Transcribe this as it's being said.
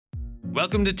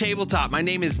Welcome to Tabletop. My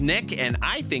name is Nick, and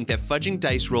I think that fudging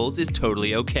dice rolls is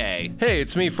totally okay. Hey,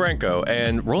 it's me, Franco,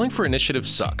 and rolling for initiative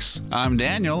sucks. I'm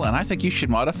Daniel, and I think you should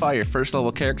modify your first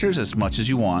level characters as much as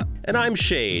you want. And I'm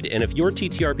Shade, and if your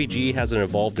TTRPG hasn't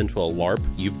evolved into a LARP,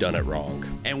 you've done it wrong.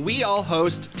 And we all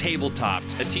host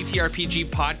Tabletopped, a TTRPG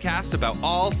podcast about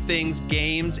all things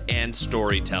games and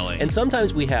storytelling. And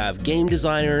sometimes we have game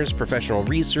designers, professional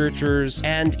researchers,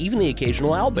 and even the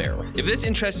occasional owlbear. If this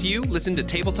interests you, listen to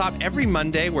Tabletop every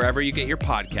Monday wherever you get your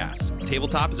podcasts.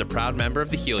 Tabletop is a proud member of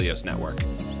the Helios Network.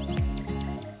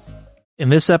 In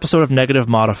this episode of Negative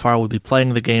Modifier, we'll be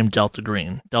playing the game Delta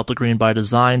Green. Delta Green, by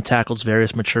design, tackles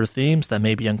various mature themes that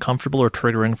may be uncomfortable or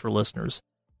triggering for listeners.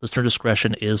 Listener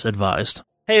discretion is advised.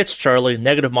 Hey, it's Charlie,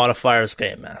 Negative Modifier's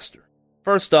Game Master.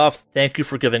 First off, thank you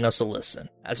for giving us a listen.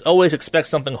 As always, expect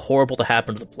something horrible to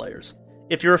happen to the players.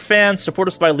 If you're a fan, support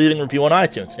us by leaving a review on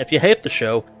iTunes. If you hate the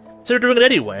show, consider doing it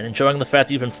anyway and enjoying the fact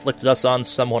that you've inflicted us on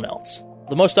someone else. For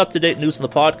the most up-to-date news in the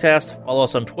podcast, follow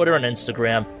us on Twitter and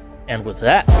Instagram. And with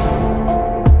that...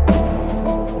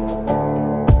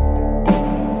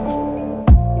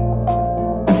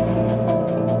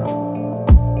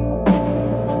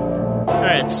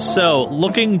 So,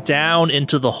 looking down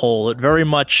into the hole, it very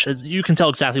much, you can tell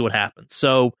exactly what happened.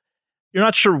 So, you're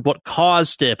not sure what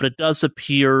caused it, but it does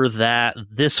appear that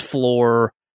this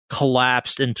floor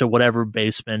collapsed into whatever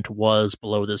basement was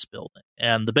below this building.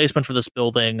 And the basement for this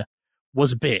building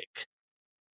was big.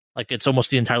 Like, it's almost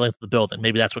the entire length of the building.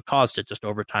 Maybe that's what caused it. Just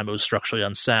over time, it was structurally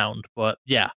unsound. But,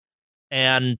 yeah.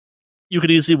 And you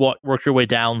could easily work your way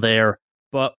down there.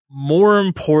 But more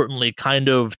importantly, kind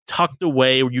of tucked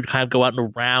away where you'd kind of go out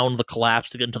and around the collapse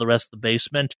to get into the rest of the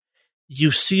basement,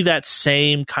 you see that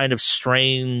same kind of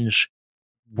strange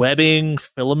webbing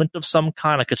filament of some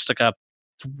kind. Like it's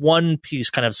one piece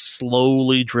kind of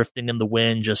slowly drifting in the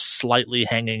wind, just slightly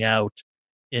hanging out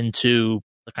into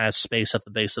the kind of space at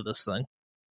the base of this thing.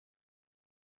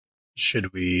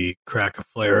 Should we crack a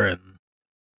flare and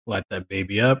light that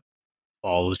baby up,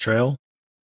 follow the trail,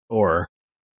 or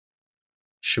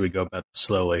should we go about it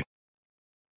slowly?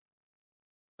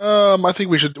 I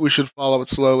think we should follow it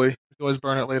slowly. We can always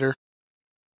burn it later.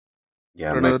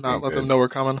 Yeah, or not let them know we're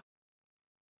coming.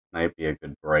 Might be a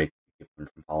good break to keep them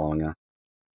from following us.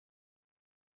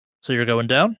 So you're going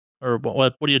down, or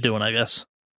what are you doing? I guess.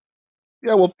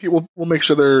 Yeah, we'll make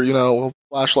sure we'll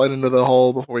flashlight into the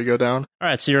hole before we go down. All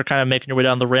right, so you're kind of making your way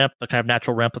down the ramp, the kind of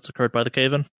natural ramp that's occurred by the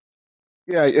cave-in.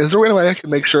 Yeah, is there any way I can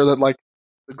make sure that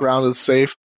the ground is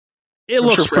safe? It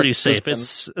looks pretty safe.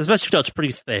 It's, as best you can tell, it's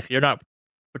pretty safe. You're not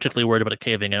particularly worried about it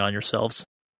caving in on yourselves.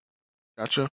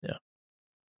 Gotcha. Yeah.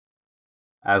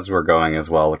 As we're going as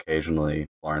well, occasionally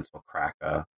Lawrence will crack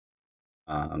a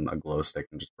glow stick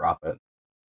and just drop it.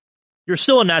 You're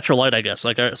still in natural light, I guess.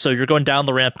 So you're going down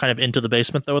the ramp kind of into the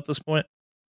basement, though, at this point?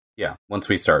 Yeah, once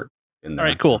we start in there.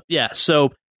 All right, cool. Yeah,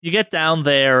 so you get down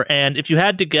there, and if you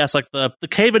had to guess, the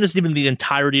cave-in isn't even the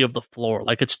entirety of the floor.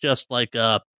 It's just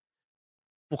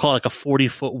we'll call it a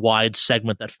 40-foot wide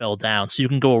segment that fell down. So you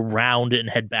can go around it and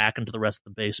head back into the rest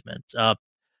of the basement. Kind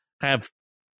of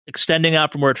extending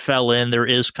out from where it fell in, there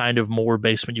is kind of more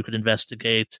basement you could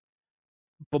investigate.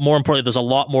 But more importantly, there's a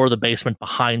lot more of the basement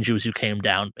behind you as you came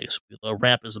down, basically. The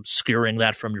ramp is obscuring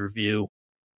that from your view.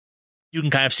 You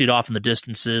can kind of see it off in the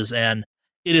distances, and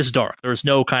it is dark. There's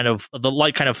no the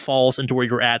light kind of falls into where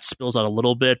you're at, spills out a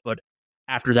little bit, but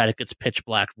after that it gets pitch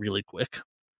black really quick.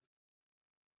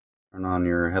 Turn on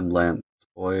your headlamps,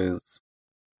 boys.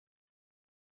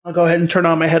 I'll go ahead and turn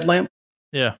on my headlamp.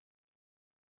 Yeah.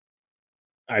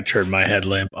 I turned my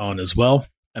headlamp on as well.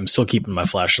 I'm still keeping my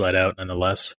flashlight out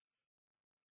nonetheless.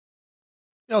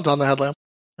 Yeah, I'll turn on the headlamp.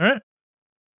 All right.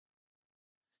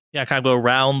 Yeah, kind of go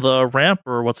around the ramp,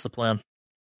 or what's the plan?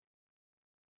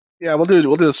 Yeah, we'll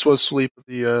do a slow sweep of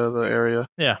the area.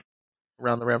 Yeah.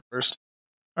 Around the ramp first.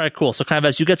 All right, cool. So kind of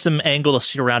as you get some angle to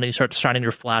see around it, you start shining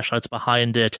your flashlights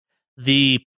behind it.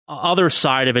 The other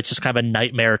side of it's just kind of a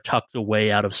nightmare tucked away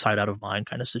out of sight, out of mind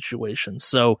kind of situation.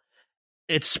 So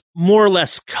it's more or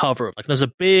less covered. There's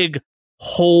a big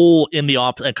hole in the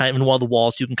kind of in one of the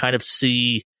walls. You can kind of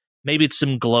see maybe it's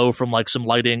some glow from some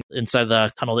lighting inside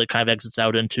the tunnel that kind of exits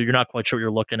out into. You're not quite sure what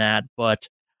you're looking at, but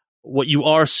what you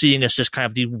are seeing is just kind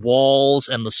of the walls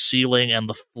and the ceiling and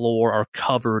the floor are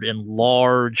covered in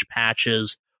large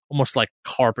patches, almost like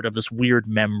carpet of this weird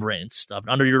membrane stuff.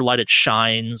 Under your light, it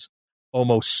shines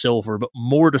almost silver, but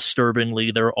more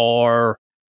disturbingly, there are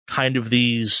kind of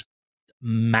these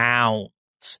mounds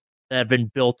that have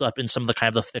been built up in some of the kind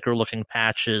of the thicker looking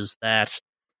patches that,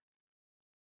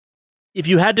 if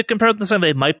you had to compare them to something,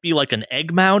 they might be like an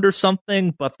egg mound or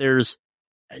something, but there's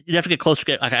you'd have to get closer to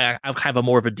get, like, I have kind of a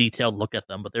more of a detailed look at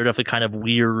them, but they're definitely kind of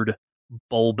weird,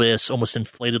 bulbous, almost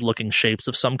inflated looking shapes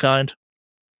of some kind.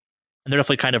 And they're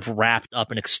definitely kind of wrapped up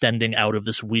and extending out of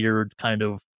this weird kind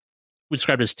of, we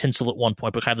described it as tinsel at one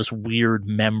point, but kind of this weird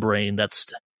membrane that's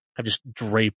kind of just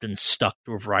draped and stuck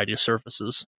to a variety of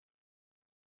surfaces.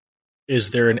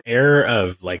 Is there an air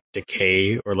of like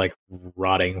decay or like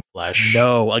rotting flesh?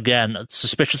 No, again,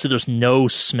 suspiciously, there's no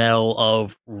smell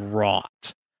of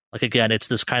rot. Like, again, it's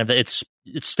this kind of, it's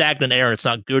stagnant air and it's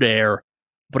not good air,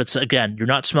 but it's, again, you're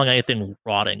not smelling anything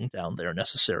rotting down there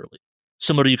necessarily.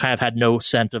 Similar to, you kind of had no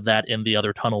scent of that in the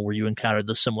other tunnel where you encountered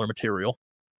the similar material.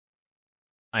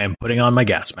 I am putting on my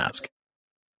gas mask.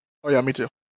 Oh yeah, me too.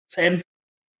 Same.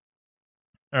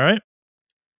 All right.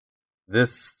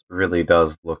 This really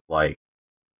does look like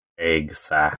egg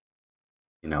sac,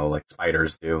 like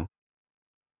spiders do.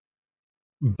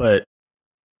 But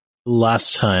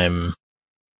last time,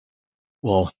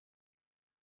 well,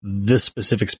 this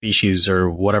specific species or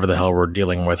whatever the hell we're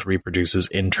dealing with reproduces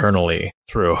internally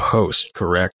through a host,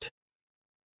 correct?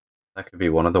 That could be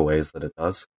one of the ways that it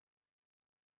does.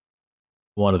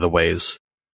 One of the ways.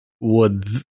 Would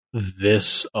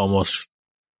this almost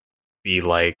be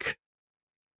like,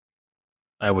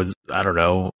 I don't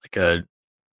know,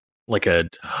 like a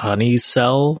honey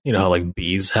cell? You know how like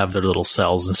bees have their little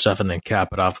cells and stuff and then cap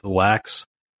it off with wax?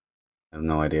 I have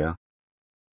no idea.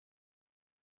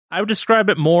 I would describe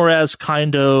it more as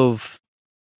kind of,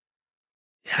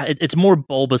 it's more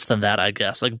bulbous than that, I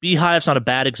guess. Like, beehive's not a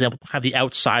bad example. Have the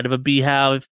outside of a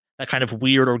beehive, that kind of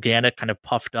weird, organic, kind of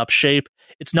puffed up shape.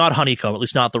 It's not honeycomb, at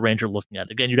least not the range you're looking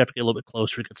at. Again, you'd have to get a little bit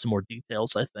closer to get some more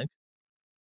details, I think.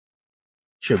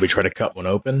 Should we try to cut one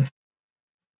open?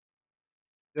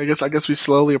 I guess we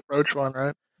slowly approach one,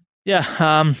 right?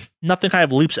 Yeah, nothing kind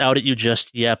of leaps out at you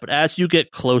just yet, but as you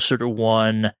get closer to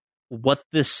one, what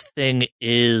this thing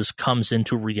is comes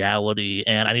into reality,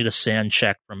 and I need a sand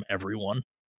check from everyone.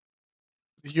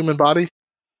 The human body?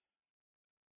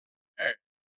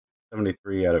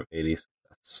 73 out of 80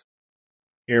 success.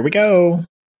 Here we go.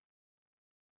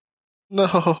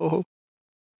 No.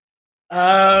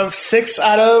 6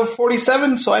 out of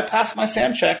 47, so I passed my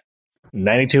sand check.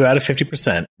 92 out of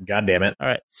 50%. God damn it. All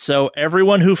right, so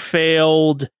everyone who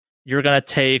failed, you're going to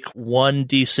take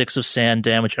 1d6 of sand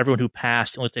damage. Everyone who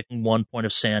passed, only taking 1 point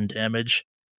of sand damage.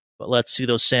 But let's see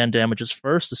those sand damages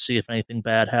first to see if anything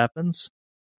bad happens.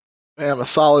 Damn, a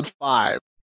solid 5.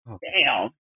 Damn.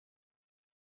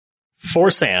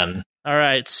 4 sand. All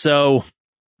right, so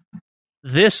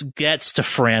this gets to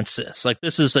Francis. Like,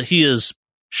 he is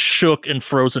shook and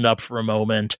frozen up for a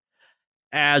moment.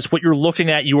 As what you're looking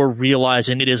at, you are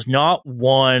realizing it is not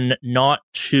 1, not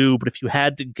 2, but if you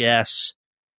had to guess,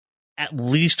 at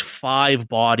least 5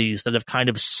 bodies that have kind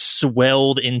of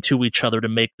swelled into each other to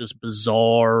make this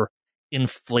bizarre,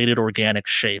 inflated organic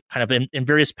shape. Kind of in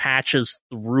various patches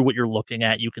through what you're looking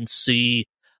at, you can see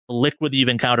the liquid you've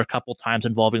encountered a couple times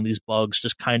involving these bugs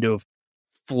just kind of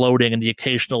floating, and the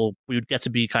occasional, we would get to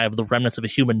be kind of the remnants of a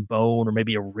human bone or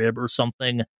maybe a rib or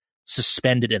something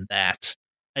suspended in that.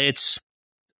 It's,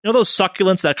 those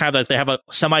succulents that kind of like they have a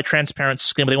semi-transparent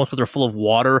skin, but they almost they're full of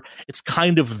water. It's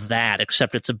kind of that,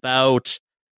 except it's about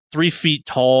 3 feet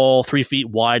tall, 3 feet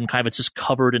wide, and kind of it's just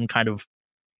covered in kind of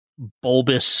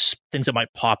bulbous things that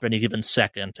might pop any given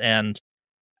second. And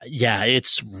yeah,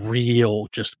 it's real,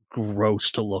 just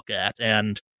gross to look at.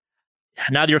 And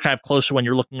now that you're kind of closer when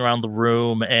you're looking around the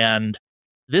room, and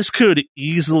this could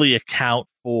easily account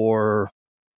for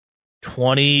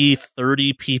 20,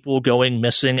 30 people going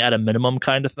missing at a minimum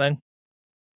kind of thing.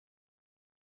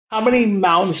 How many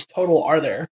mounds total are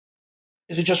there?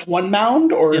 Is it just one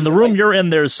mound, or in the room you're in?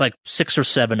 There's like 6 or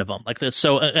 7 of them, like this.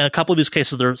 So in a couple of these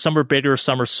cases, some are bigger,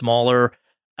 some are smaller,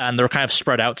 and they're kind of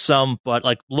spread out some. But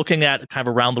like looking at kind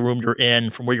of around the room you're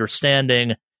in, from where you're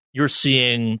standing, you're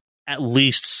seeing at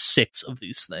least 6 of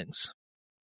these things.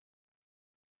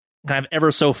 Kind of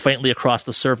ever so faintly across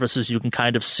the surfaces, you can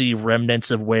kind of see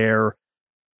remnants of where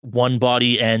one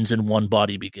body ends and one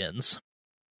body begins.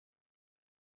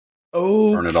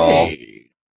 Okay. Burn it all.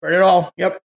 Burn it all.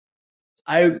 Yep.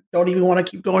 I don't even want to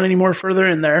keep going any more further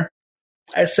in there.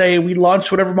 I say we launch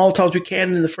whatever Molotovs we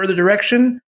can in the further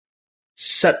direction,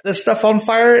 set this stuff on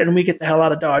fire, and we get the hell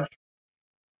out of Dodge.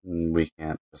 We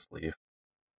can't just leave.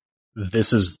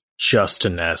 This is just a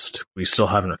nest. We still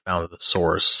haven't found the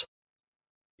source.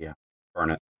 Yeah,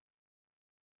 burn it.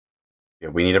 Yeah,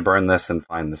 we need to burn this and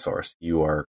find the source. You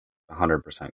are 100%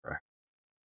 correct.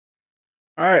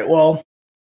 All right, well,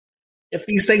 if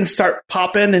these things start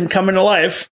popping and coming to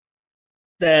life,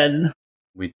 then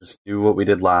we just do what we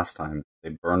did last time.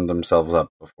 They burned themselves up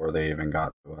before they even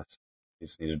got to us. We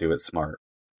just need to do it smart.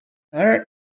 All right.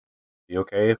 You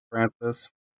okay,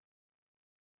 Francis?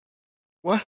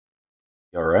 What?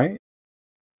 You alright?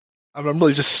 I'm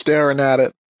really just staring at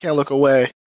it. Can't look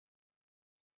away.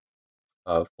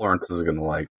 Florence is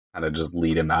gonna kind of just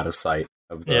lead him out of sight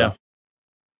of the. Yeah.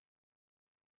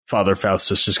 Father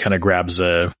Faustus just kind of grabs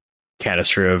a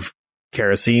canister of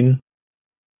kerosene.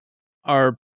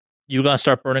 Are you going to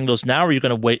start burning those now, or are you going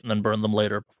to wait and then burn them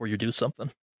later before you do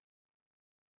something?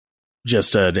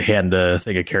 Just to hand a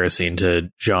thing of kerosene to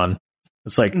John.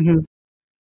 It's like,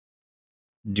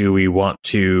 do we want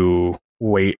to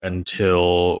wait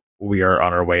until we are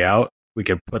on our way out? We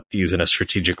could put these in a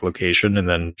strategic location and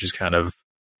then just kind of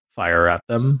fire at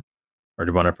them. Or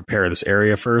do we want to prepare this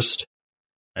area first?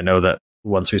 I know that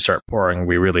once we start pouring,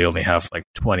 we really only have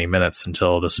 20 minutes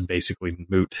until this is basically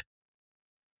moot.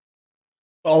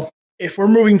 Well, if we're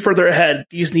moving further ahead,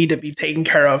 these need to be taken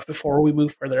care of before we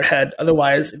move further ahead.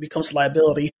 Otherwise, it becomes a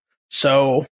liability.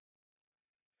 So,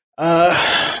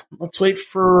 let's wait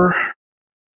for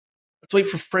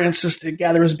Francis to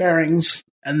gather his bearings,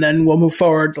 and then we'll move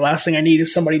forward. The last thing I need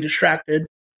is somebody distracted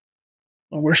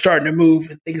when we're starting to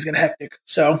move and things get hectic.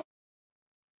 So,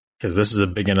 because this is a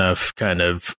big enough kind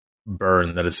of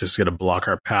burn that it's just going to block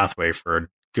our pathway for a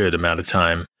good amount of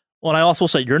time. Well, and I also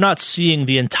say you're not seeing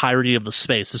the entirety of the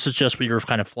space. This is just where your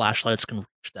kind of flashlights can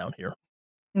reach down here.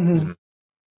 Mm-hmm.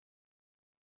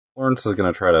 Florence is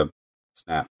gonna try to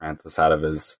snap Francis out of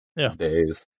his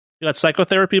daze. You got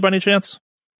psychotherapy by any chance?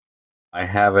 I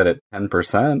have it at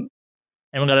 10%.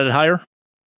 Anyone got it higher?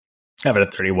 I have it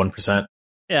at 31%.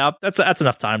 Yeah, that's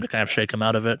enough time to kind of shake him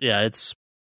out of it. Yeah, you're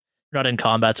not in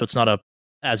combat, so it's not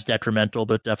as detrimental,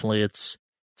 but definitely it's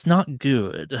not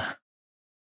good.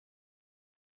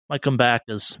 Might come back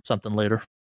as something later.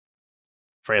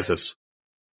 Francis,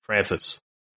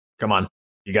 come on,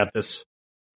 you got this.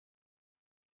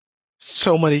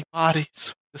 So many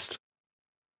bodies.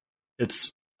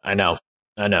 I know.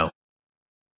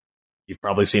 You've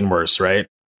probably seen worse, right?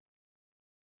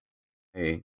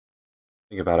 Hey,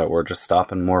 think about it. We're just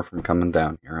stopping more from coming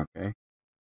down here, okay?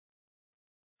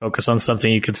 Focus on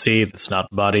something you can see that's not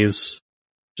the bodies.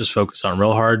 Just focus on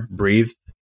real hard, breathe.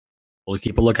 We'll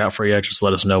keep a lookout for you. Just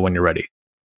let us know when you're ready.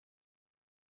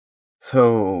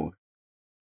 So...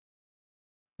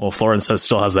 Well, Florence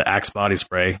still has the Axe body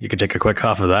spray. You could take a quick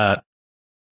huff of that.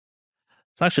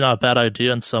 It's actually not a bad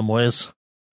idea in some ways.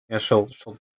 Yeah, she'll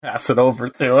pass it over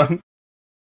to him.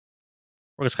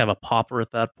 Or just kind of a popper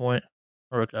at that point.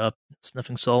 Or a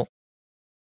sniffing salt.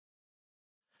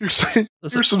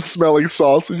 Here's some smelling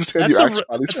salts and just hand you Axe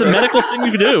body spray. That's a medical thing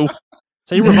you can do. That's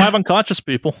how you revive unconscious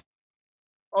people.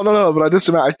 Oh, no, but I just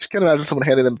can't imagine someone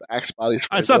handing them Axe body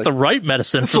spray. It's not the right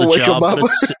medicine for the job, but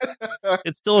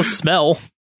it's still a smell.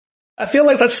 I feel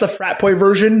like that's the frat boy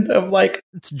version of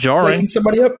it's jarring. Waking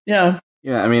somebody up. Yeah.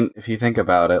 Yeah, I mean, if you think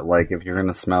about it, if you're going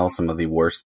to smell some of the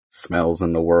worst smells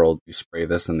in the world, you spray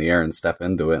this in the air and step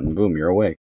into it, and boom, you're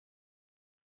awake.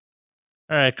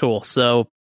 All right, cool. So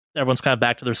everyone's kind of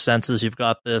back to their senses. You've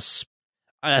got this,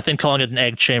 I think calling it an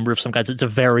egg chamber of some kinds, it's a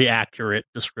very accurate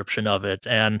description of it.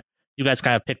 And you guys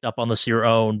kind of picked up on this your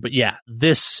own. But yeah,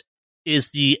 this is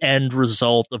the end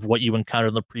result of what you encountered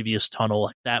in the previous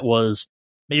tunnel. That was,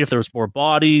 maybe if there was more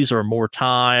bodies or more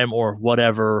time or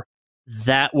whatever,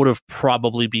 that would have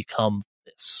probably become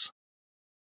this.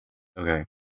 Okay.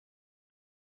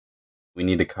 We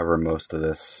need to cover most of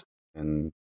this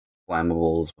in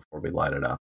flammables before we light it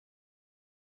up.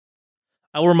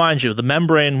 I will remind you, the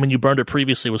membrane, when you burned it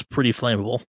previously, was pretty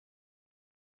flammable.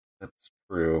 That's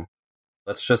true.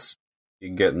 Let's just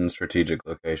get in strategic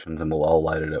locations and we'll all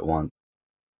light it at once.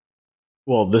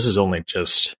 Well, this is only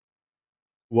just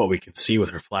what we can see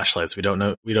with our flashlights. We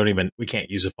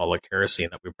can't use up all the kerosene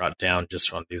that we brought down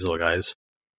just on these little guys.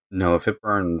 No, if it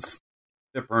burns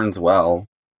well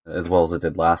as it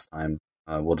did last time,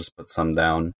 we'll just put some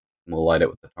down and we'll light it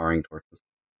with the tarring torches.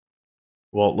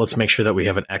 Well, let's make sure that we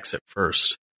have an exit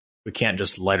first. We can't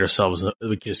just light ourselves up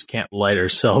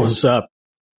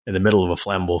in the middle of a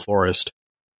flammable forest.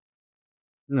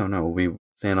 No, we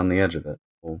stand on the edge of it.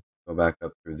 We'll go back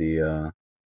up through the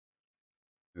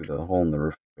hole in the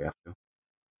roof if we have to.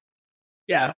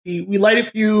 Yeah, we light a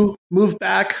few, move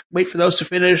back, wait for those to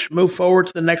finish, move forward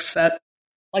to the next set,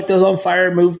 light those on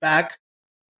fire, move back,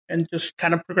 and just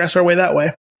kind of progress our way that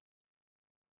way.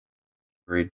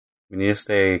 Agreed. We need to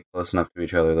stay close enough to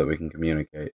each other that we can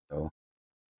communicate. So,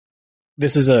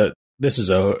 this is a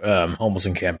homeless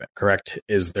encampment, correct?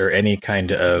 Is there any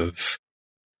kind of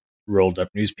rolled up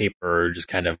newspaper, or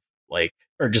just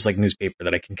newspaper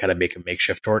that I can kind of make a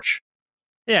makeshift torch?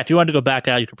 Yeah, if you wanted to go back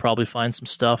out, you could probably find some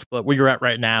stuff, but where you're at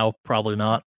right now, probably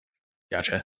not.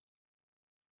 Gotcha.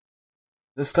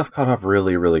 This stuff caught up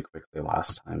really, really quickly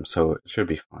last time, so it should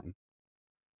be fine.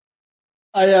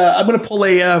 I'm going to pull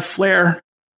a flare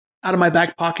out of my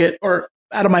back pocket or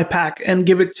out of my pack and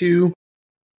give it to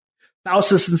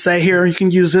Faustus and say, "Here, you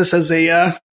can use this as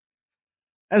the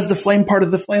flame part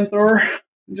of the flamethrower.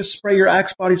 Just spray your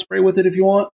axe body spray with it if you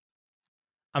want."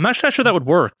 I'm actually not sure that would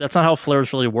work. That's not how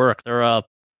flares really work. They're a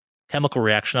chemical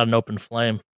reaction, not an open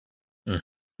flame.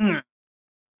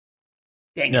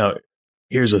 Dang. No,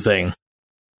 here's the thing.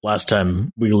 Last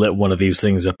time we lit one of these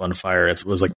things up on fire, it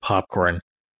was like popcorn.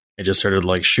 It just started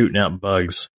like shooting out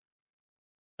bugs.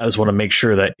 I just want to make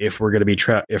sure that if we're going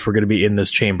to be in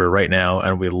this chamber right now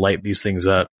and we light these things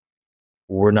up,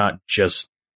 we're not just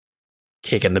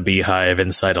kicking the beehive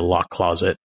inside a locked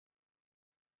closet.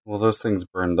 Well, those things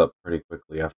burned up pretty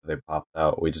quickly after they popped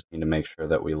out. We just need to make sure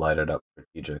that we light it up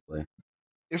strategically.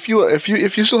 If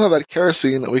you still have that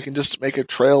kerosene, we can just make a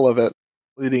trail of it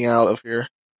leading out of here.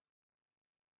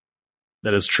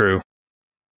 That is true.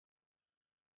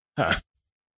 Huh.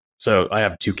 So I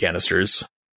have 2 canisters.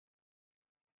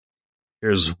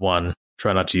 Here's one.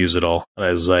 Try not to use it all.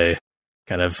 As I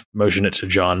kind of motion it to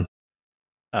John.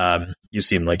 You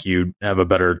seem like you have a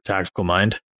better tactical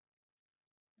mind.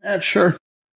 Sure.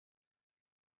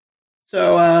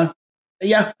 So,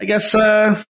 yeah, I guess,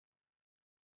 we'll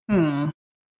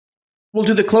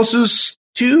do the closest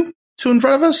two in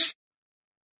front of us.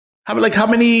 How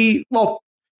many, well,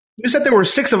 you said there were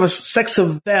 6 of us, 6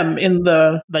 of them in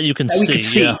the... That you can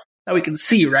see, yeah. That we can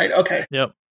see, right? Okay.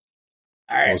 Yep.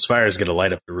 All right. Well, this fire is going to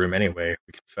light up the room anyway.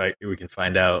 We can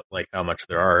find out like how much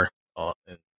there are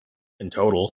in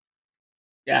total.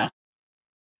 Yeah.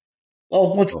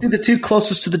 Well, let's do the 2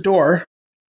 closest to the door.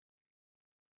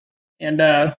 And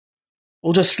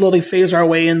we'll just slowly phase our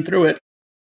way in through it.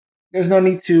 There's no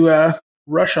need to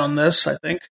rush on this, I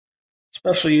think.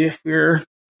 Especially if we're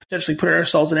potentially putting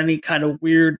ourselves in any kind of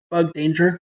weird bug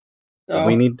danger. So,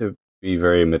 we need to be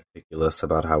very meticulous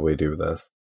about how we do this.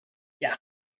 Yeah.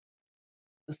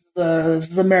 This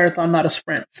is a marathon, not a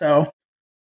sprint. So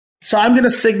I'm going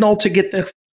to signal to get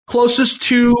the closest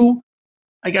 2,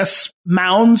 I guess,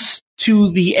 mounds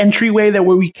to the entryway that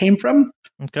where we came from.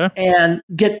 Okay. And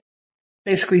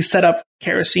basically set up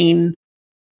kerosene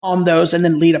on those and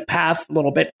then lead a path a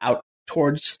little bit out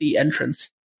towards the entrance.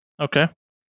 Okay.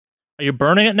 Are you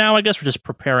burning it now, I guess, or just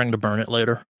preparing to burn it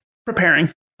later?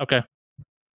 Preparing. Okay.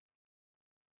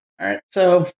 All right.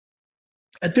 So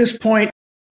at this point,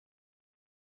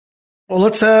 well,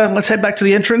 let's head back to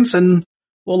the entrance and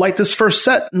we'll light this first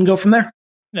set and go from there.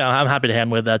 Yeah, I'm happy to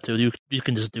hand wave that too. You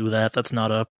can just do that. That's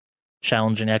not a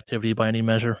challenging activity by any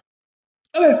measure.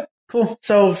 Okay, cool.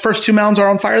 So first 2 mounds are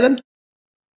on fire then?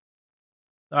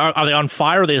 Are they on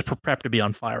fire or are they prepped to be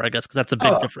on fire, I guess, because that's a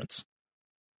big difference.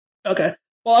 Okay.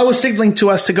 Well, I was signaling to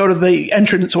us to go to the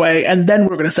entranceway and then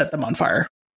we're going to set them on fire.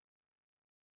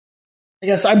 I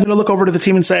guess I'm going to look over to the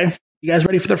team and say, you guys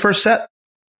ready for the first set?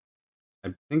 I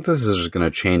think this is just going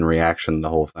to chain reaction the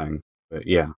whole thing, but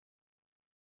yeah.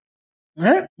 All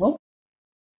right, well.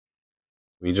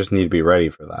 We just need to be ready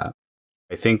for that.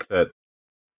 I think that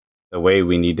the way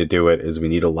we need to do it is we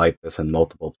need to light this in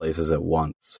multiple places at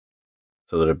once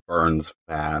so that it burns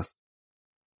fast.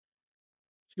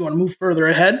 You want to move further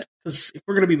ahead? Because if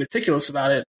we're going to be meticulous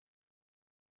about it,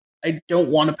 I don't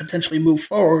want to potentially move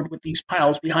forward with these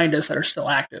piles behind us that are still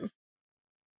active.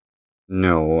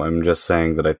 No, I'm just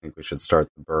saying that I think we should start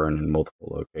the burn in multiple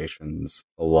locations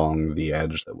along the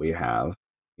edge that we have.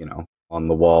 You know, on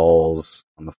the walls,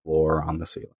 on the floor, on the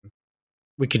ceiling.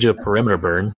 We could do a perimeter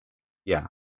burn. Yeah.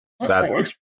 That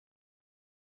works.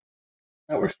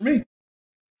 That works for me.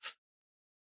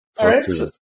 So All let's right. do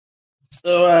this.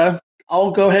 So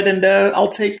I'll go ahead and I'll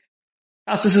take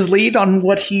Faustus's lead on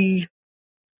what he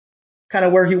kind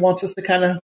of where he wants us to kind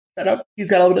of set up. He's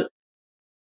got a little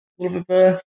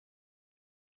bit.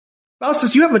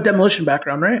 Faustus, you have a demolition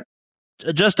background, right?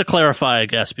 Just to clarify, I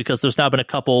guess, because there's now been a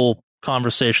couple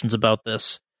conversations about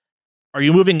this. Are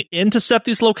you moving in to set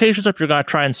these locations up? Or you're going to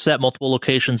try and set multiple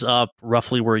locations up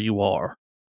roughly where you are?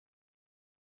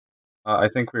 I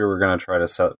think we were going to try to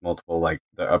set multiple, like,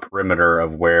 a perimeter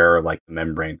of where, like, the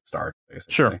membrane starts,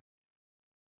 basically. Sure.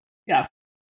 Yeah.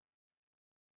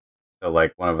 So,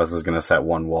 like, one of us is going to set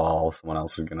one wall, someone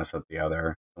else is going to set the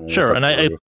other. Sure, and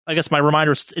I guess my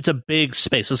reminder is it's a big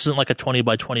space. This isn't like a 20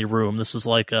 by 20 room. This is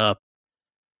like a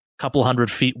couple 100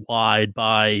 feet wide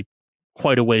by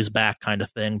quite a ways back kind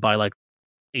of thing, by like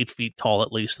 8 feet tall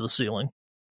at least to the ceiling.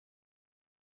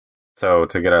 So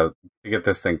to get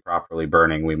this thing properly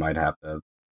burning, we might have to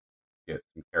get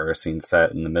some kerosene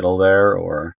set in the middle there,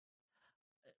 or...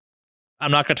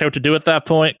 I'm not going to tell you what to do at that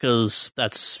point, because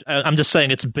I'm just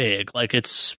saying it's big. Like,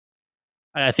 it's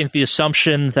I think the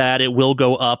assumption that it will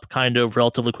go up kind of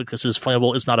relatively quick because it's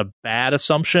flammable is not a bad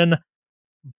assumption,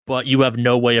 but you have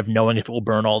no way of knowing if it will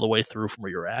burn all the way through from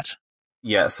where you're at.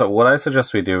 Yeah, so what I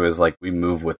suggest we do is, like, we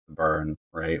move with the burn,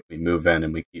 right? We move in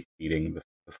and we keep feeding the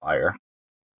fire.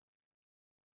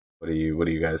 What do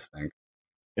you guys think?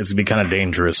 It's going to be kind of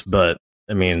dangerous, but,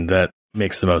 I mean, that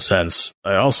makes the most sense.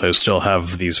 I also still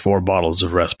have these 4 bottles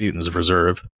of Rasputin's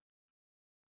Reserve.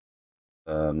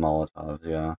 The Molotovs,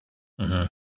 yeah. Mm-hmm.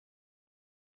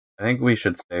 I think we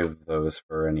should save those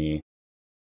for any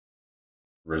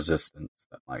resistance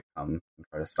that might come and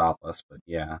try to stop us, but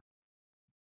yeah.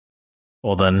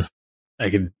 Well, then, I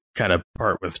could kind of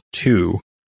part with 2.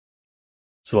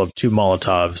 So we'll have 2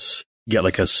 Molotovs, get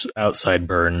like a outside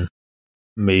burn,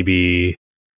 maybe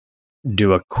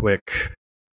do a quick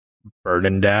burn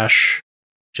and dash,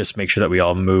 just make sure that we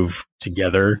all move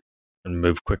together and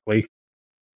move quickly.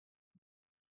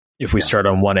 If we start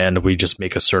on one end, we just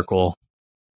make a circle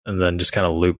and then just kind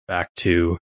of loop back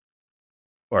to,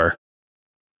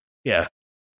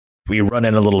 we run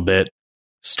in a little bit,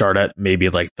 start at maybe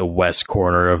like the west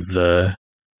corner of the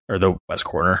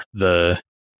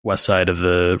west side of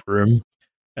the room,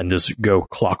 and just go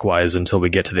clockwise until we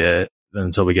get to the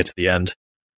end.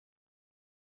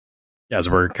 As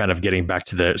we're kind of getting back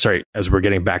to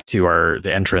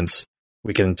the entrance,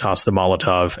 we can toss the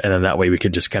Molotov, and then that way we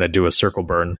could just kind of do a circle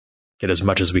burn, get as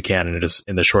much as we can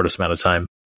in the shortest amount of time.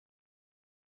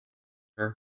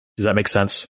 Sure. Does that make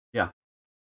sense? Yeah.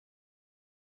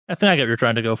 I think I get what you're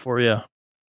trying to go for, yeah.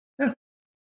 Yeah.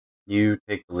 You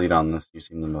take the lead on this. You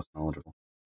seem the most knowledgeable.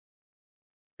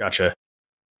 Gotcha.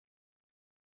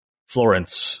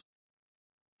 Florence,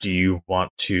 do you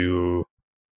want to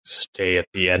stay at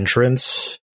the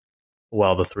entrance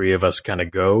while the 3 of us kind of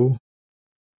go?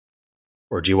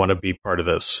 Or do you want to be part of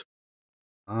this?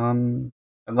 I'd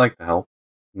like to help,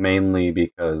 mainly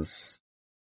because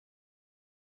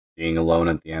being alone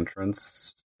at the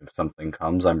entrance, if something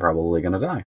comes, I'm probably going to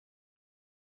die.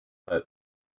 But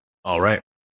all right.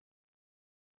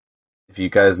 If you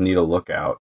guys need a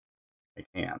lookout, I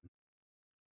can.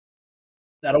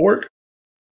 That'll work.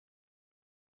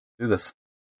 Do this.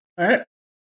 All right.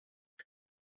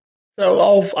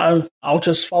 So I'll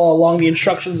just follow along the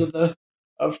instructions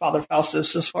of Father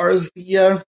Faustus as far as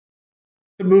the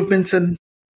movements and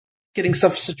getting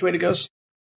stuff situated goes.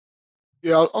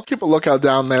 Yeah, I'll keep a lookout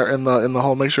down there in the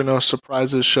hole. Make sure no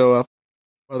surprises show up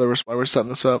while we're setting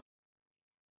this up.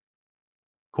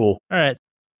 Cool. All right.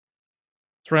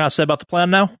 So we're going to say about the plan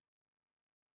now?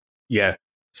 Yeah.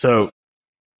 So,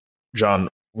 John,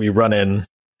 we run in,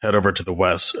 head over to the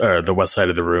west side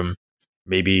of the room,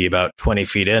 maybe about 20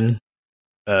 feet in,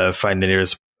 find the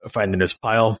nearest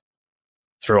pile,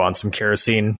 throw on some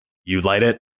kerosene, you light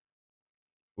it,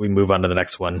 we move on to the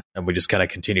next one, and we just kind of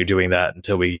continue doing that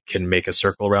until we can make a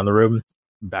circle around the room,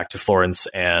 back to Florence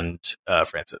and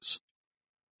Francis.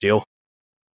 Deal?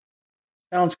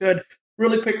 Sounds good.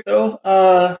 Really quick, though,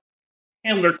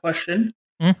 handler question.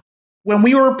 When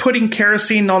we were putting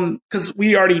kerosene on, because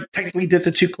we already technically did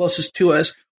the 2 closest to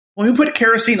us, when we put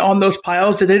kerosene on those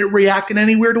piles, did it react in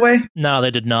any weird way? No,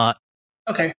 they did not.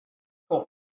 Okay, cool.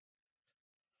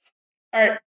 All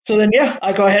right, so then, yeah,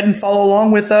 I go ahead and follow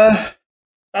along with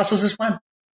Faustus's plan.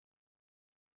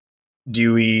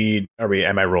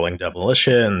 Am I rolling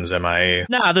demolitions?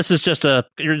 No, this is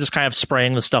you're just kind of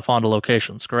spraying the stuff onto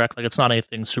locations, correct? Like, it's not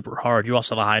anything super hard. You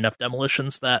also have high enough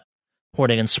demolitions that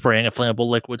pointing and spraying a flammable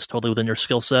liquid's totally within your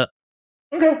skill set.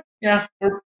 Okay, yeah,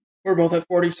 we're both at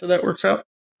 40, so that works out.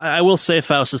 I will say,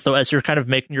 Faustus, though, as you're kind of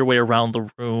making your way around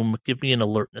the room, give me an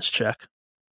alertness check.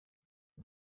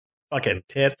 Fucking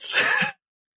tits.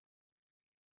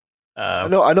 I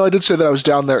know. I did say that I was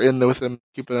down there with him,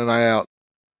 keeping an eye out.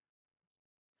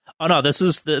 Oh no, this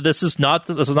is not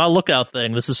a lookout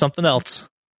thing. This is something else.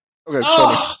 Okay,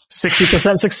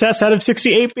 60% success out of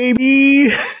 68, baby.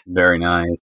 Very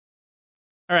nice.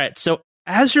 All right, so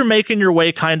as you're making your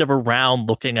way kind of around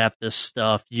looking at this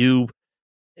stuff, maybe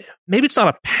it's not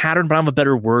a pattern, but I have a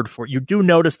better word for it. You do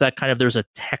notice that kind of there's a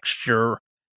texture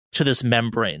to this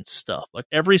membrane stuff. Like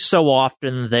every so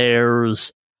often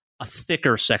there's a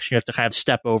thicker section you have to kind of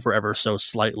step over ever so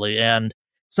slightly, and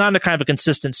it's not in a kind of a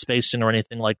consistent spacing or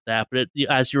anything like that, but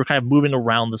as you're kind of moving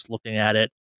around this looking at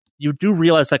it, you do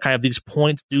realize that kind of these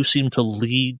points do seem to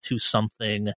lead to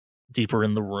something deeper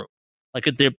in the room. Like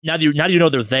now you know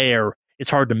they're there, it's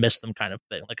hard to miss them kind of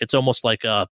thing. Like it's almost like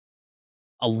a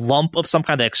lump of some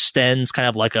kind that extends kind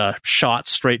of like a shot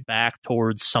straight back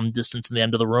towards some distance in the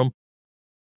end of the room.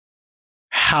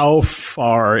 How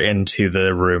far into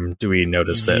the room do we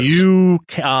notice this?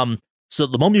 So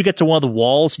the moment you get to one of the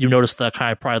walls, you notice that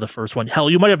kind of probably the first one. Hell,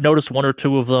 you might have noticed one or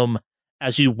two of them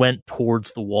as you went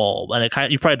towards the wall, and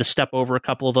you probably had to step over a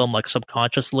couple of them like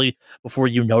subconsciously before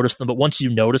you notice them. But once you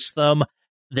notice them,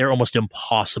 they're almost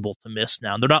impossible to miss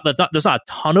now. There's not a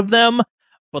ton of them,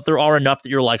 but there are enough that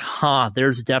you're like,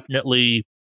 there's definitely.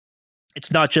 It's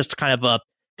not just kind of a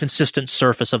consistent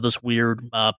surface of this weird,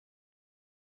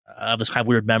 this kind of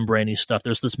weird membraney stuff.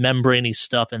 There's this membraney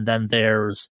stuff, and then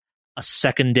there's a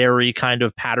secondary kind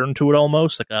of pattern to it,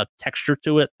 almost like a texture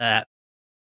to it. That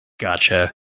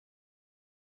Gotcha.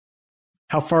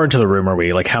 How far into the room are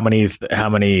we? Like, how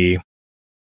many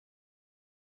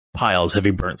piles have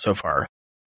you burnt so far?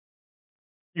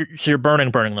 You're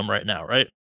burning them right now, right?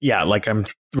 Yeah, like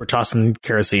we're tossing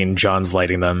kerosene. John's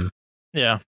lighting them.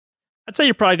 Yeah, I'd say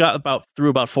you probably got through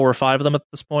about 4 or 5 of them at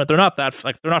this point. They're not they're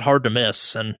not hard to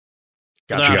miss, and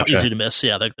they're not easy to miss.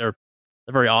 Yeah, they're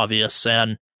very obvious.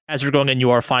 And as you're going in,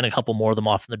 you are finding a couple more of them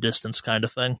off in the distance, kind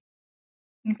of thing.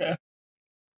 Okay.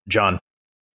 John,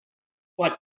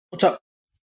 What? What's up?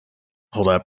 hold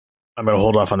up. I'm going to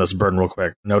hold off on this burn real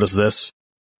quick. Notice this?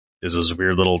 There's this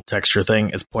weird little texture thing.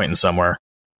 It's pointing somewhere.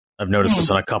 I've noticed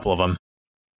this on a couple of them.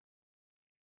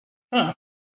 Huh.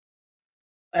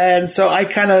 And so I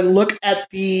kind of look at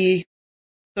the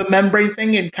membrane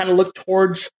thing and kind of look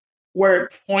towards where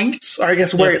it points, or I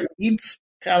guess where it leads,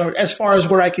 kind of as far as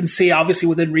where I can see, obviously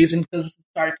within reason, because it's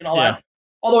dark and all that.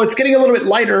 Although it's getting a little bit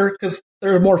lighter because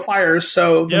there are more fires,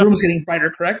 so the room's getting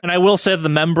brighter, correct? And I will say the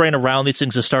membrane around these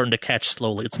things is starting to catch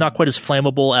slowly. It's not quite as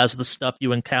flammable as the stuff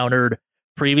you encountered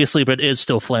previously, but it is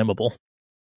still flammable.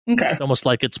 Okay. It's almost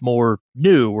like it's more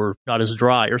new or not as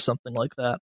dry or something like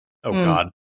that. Oh, God.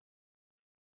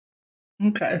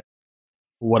 Okay.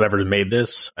 Whatever made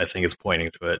this, I think it's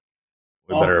pointing to it.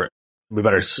 We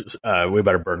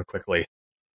better burn quickly.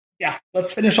 Yeah,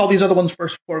 let's finish all these other ones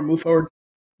first before we move forward.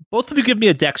 Both of you give me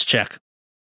a dex check.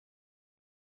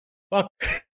 Fuck.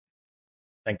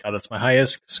 Thank God that's my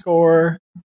highest score.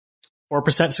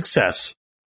 4% success.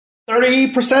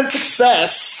 30%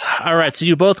 success. All right, so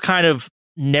you both kind of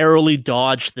narrowly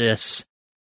dodge this,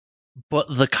 but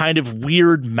the kind of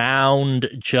weird mound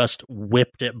just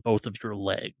whipped at both of your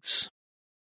legs.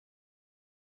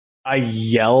 I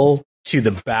yell to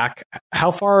the back.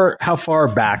 How far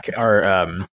back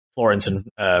are Florence and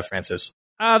Francis?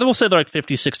 We'll say they're like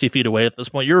 50, 60 feet away at this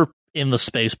point. You're in the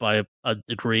space by a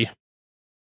degree.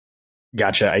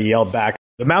 Gotcha. I yelled back,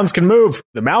 the mounds can move!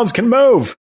 The mounds can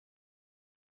move!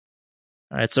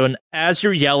 All right, so as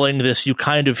you're yelling this, you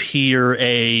kind of hear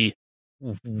a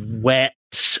wet,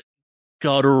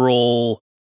 guttural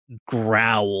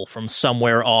growl from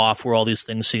somewhere off where all these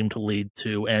things seem to lead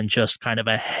to, and just kind of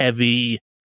a heavy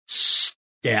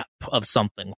step of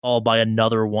something, followed by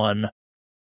another one,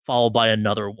 followed by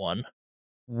another one.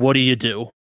 What do you do?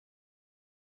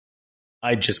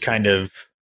 I just kind of...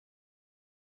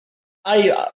 I'm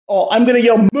going to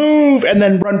yell, move, and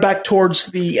then run back towards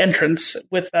the entrance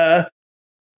with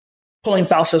pulling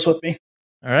Faustus with me.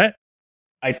 All right.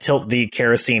 I tilt the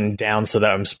kerosene down so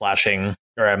that I'm splashing,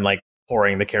 or I'm like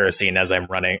pouring the kerosene as I'm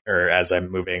running, or as I'm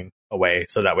moving away,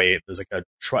 so that way there's like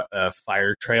a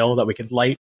fire trail that we could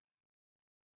light.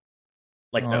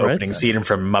 Like the opening scene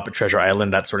from Muppet Treasure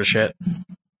Island, that sort of shit.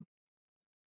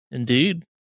 Indeed.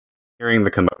 Hearing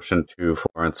the commotion too,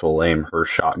 Florence will aim her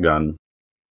shotgun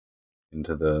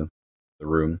into the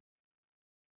room.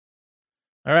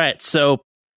 All right, so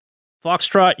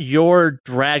Foxtrot, you're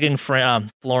dragging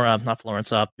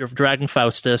you're dragging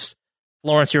Faustus.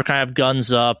 Florence, you're kind of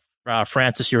guns up.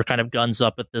 Francis, you're kind of guns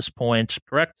up at this point,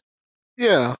 correct?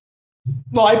 Yeah.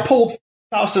 Well, I pulled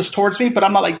Faustus towards me, but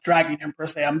I'm not like dragging him per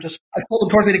se. I pulled him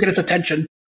towards me to get his attention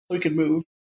so he can move.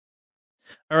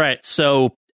 All right,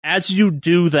 so as you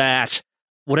do that,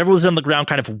 whatever was on the ground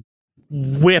kind of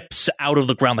whips out of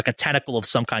the ground like a tentacle of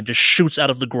some kind, just shoots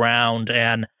out of the ground,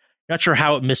 and not sure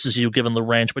how it misses you given the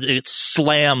range, but it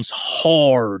slams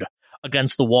hard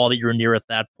against the wall that you're near at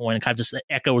that point, and kind of just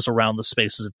echoes around the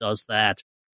space as it does that.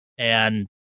 And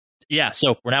yeah,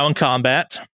 so we're now in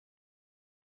combat.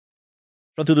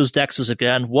 Run through those dexes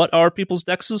again. What are people's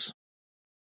dexes?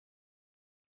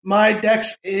 My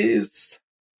dex is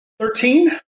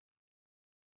 13.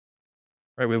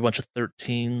 Right, we have a bunch of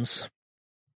 13s.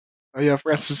 Oh yeah,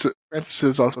 Francis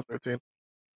is also 13.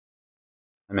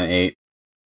 I'm an 8.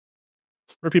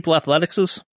 What are people athletics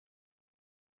is?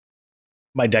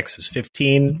 My dex is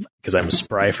 15 because I'm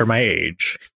spry for my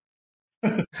age.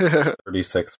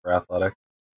 36 for athletic.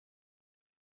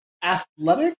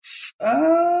 Athletics?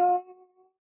 I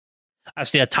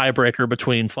see a tiebreaker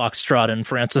between Foxtrot and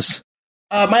Francis.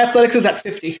 My athletics is at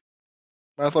 50.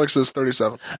 My athletics is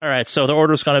 37. All right, so the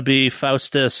order is going to be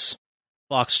Faustus,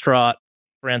 Foxtrot,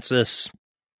 Francis,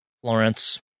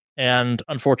 Florence, and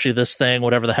unfortunately this thing,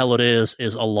 whatever the hell it is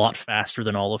a lot faster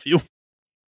than all of you.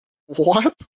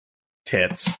 What?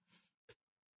 Tits.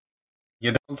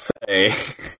 You don't say.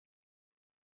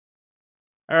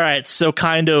 All right, so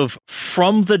kind of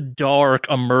from the dark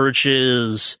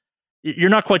emerges. You're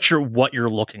not quite sure what you're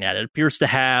looking at. It appears to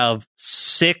have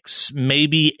 6,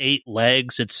 maybe 8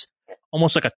 legs. It's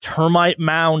almost like a termite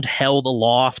mound held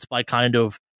aloft by kind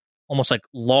of almost like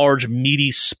large,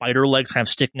 meaty spider legs kind of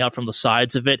sticking out from the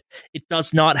sides of it. It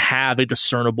does not have a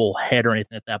discernible head or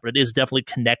anything like that, but it is definitely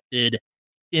connected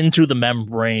into the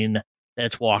membrane that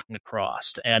it's walking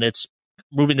across. And it's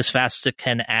moving as fast as it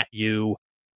can at you.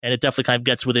 And it definitely kind of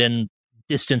gets within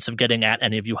distance of getting at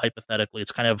any of you, hypothetically.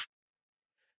 It's kind of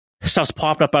stuff's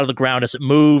popping up out of the ground as it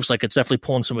moves, like it's definitely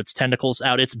pulling some of its tentacles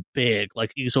out. It's big,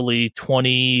 like easily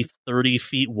 20, 30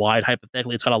 feet wide,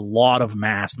 hypothetically. It's got a lot of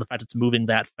mass, and the fact it's moving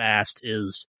that fast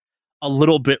is a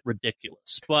little bit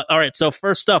ridiculous. But, all right, so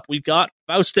first up, we got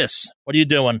Faustus. What are you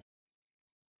doing?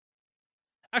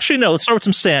 Actually, no, let's start with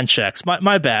some sand checks.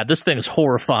 My bad. This thing is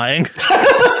horrifying.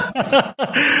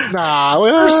 Nah,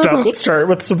 First up, let's start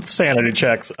with some sanity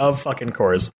checks of fucking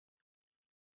cores.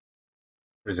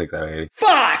 36 out of 80.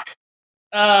 Fuck!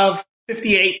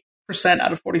 58%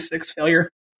 out of 46 failure.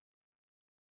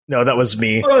 No, that was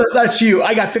me. Oh, that's you.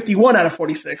 I got 51 out of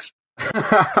 46.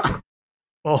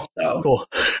 Oh, So. cool.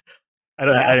 I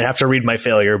didn't have to read my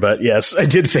failure, but yes, I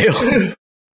did fail.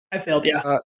 I failed,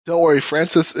 yeah. Don't worry,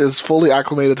 Francis is fully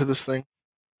acclimated to this thing.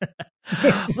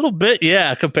 A little bit,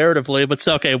 yeah, comparatively, but it's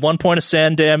okay. 1 point of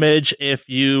sand damage if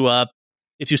you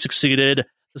succeeded.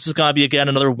 This is going to be again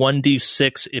another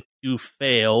 1d6 if you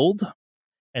failed.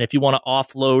 And if you want to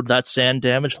offload that sand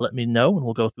damage, let me know, and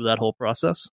we'll go through that whole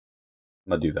process.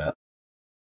 I'm gonna do that.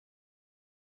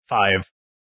 5.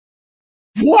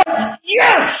 What?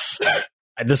 Yes!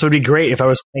 This would be great if I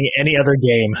was playing any other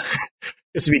game.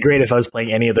 This would be great if I was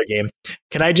playing any other game.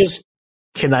 Can I just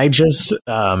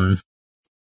am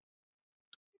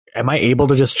I able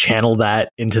to just channel that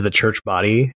into the church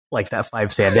body, like that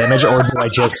 5 sand damage, or do I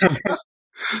just...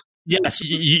 Yes,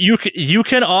 you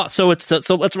can. So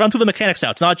let's run through the mechanics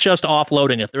now. It's not just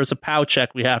offloading it. There's a POW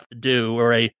check we have to do,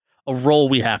 or a roll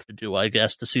we have to do, I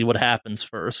guess, to see what happens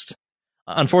first.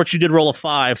 Unfortunately, you did roll a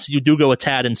 5, so you do go a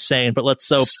tad insane. But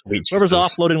Sweet whoever's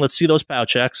Jesus. offloading, let's see those POW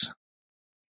checks.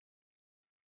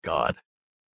 God.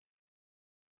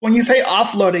 When you say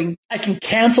offloading, I can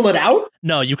cancel it out?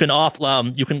 No, you can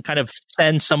you can kind of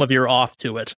send some of your off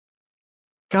to it.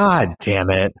 God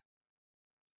damn it.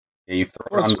 Yeah, you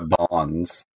throw it on the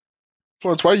bonds.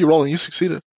 Florence, why are you rolling? You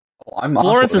succeeded. Oh, I'm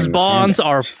Florence's offloading the bonds sand.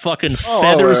 are fucking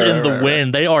feathers in the right.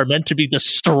 wind. They are meant to be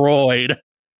destroyed.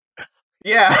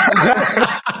 Yeah.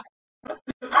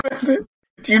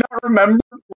 Do you not remember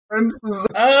Florence's?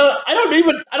 I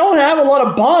don't have a lot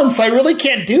of bonds, so I really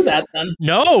can't do that then.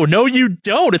 No, you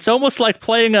don't. It's almost like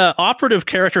playing an operative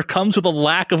character comes with a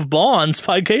lack of bonds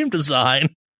by game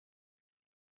design.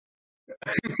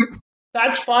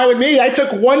 That's fine with me. I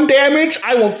took 1 damage.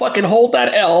 I will fucking hold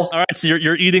that L. All right, so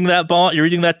you're eating that bond. You're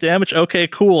eating that damage. Okay,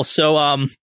 cool. So,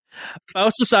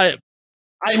 Faustus, I'm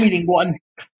eating 1.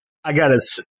 I got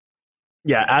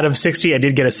out of 60, I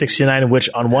did get a 69, which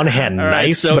on one hand, all right,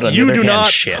 nice, so but on you the other do hand, not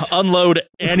shit. unload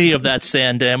any of that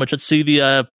sand damage. Let's see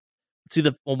the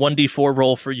 1d4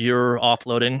 roll for your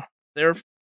offloading. There,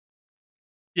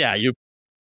 yeah, you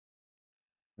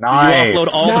Nice. offload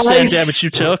all the sand Nice. damage you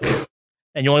took,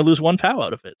 and you only lose 1 POW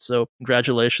out of it. So,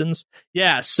 congratulations.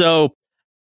 Yeah, so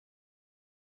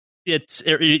it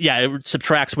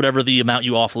subtracts whatever the amount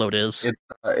you offload is.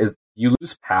 Is you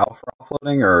lose POW for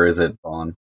offloading, or is it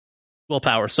bond?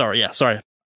 Willpower. Sorry. I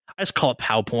just call it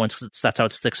POW points because that's how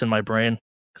it sticks in my brain.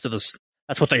 Because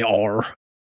that's what they are.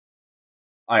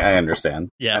 I understand.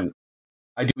 Yeah. And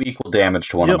I do equal damage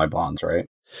to one Yep. of my bonds, right?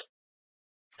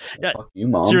 Yeah. Fuck you,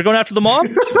 mom. So you're going after the mom?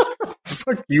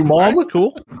 Fuck you, mom. Right,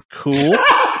 cool.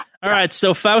 All right,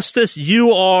 so Faustus,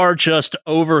 you are just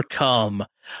overcome.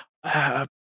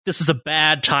 This is a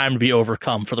bad time to be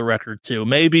overcome, for the record, too.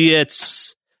 Maybe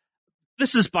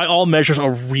this is by all measures a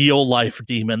real life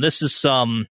demon. This is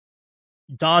some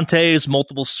Dante's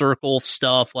multiple circle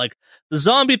stuff, like the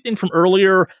zombie thing from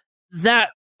earlier. That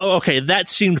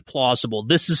seemed plausible.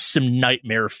 This is some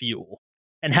nightmare fuel.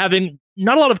 And having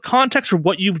not a lot of context for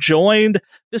what you've joined,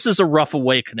 this is a rough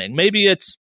awakening. Maybe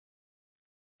it's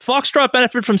Foxtrot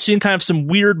benefited from seeing kind of some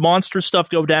weird monster stuff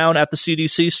go down at the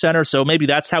CDC center, so maybe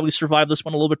that's how we survived this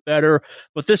one a little bit better.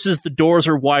 But the doors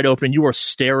are wide open. You are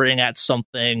staring at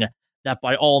something that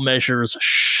by all measures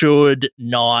should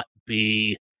not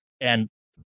be, and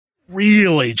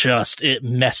really just, it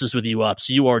messes with you up.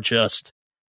 So you are just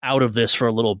out of this for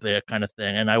a little bit kind of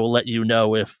thing, and I will let you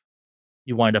know if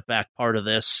you wind up back part of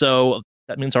this. So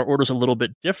that means our order's a little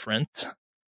bit different. So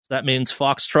that means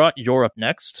Foxtrot, you're up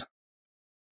next.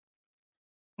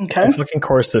 Okay. Of fucking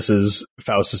course, this is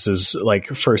Faustus's like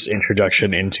first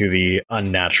introduction into the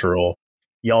unnatural.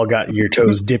 Y'all got your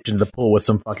toes dipped into the pool with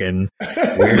some fucking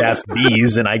weird ass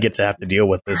bees, and I get to have to deal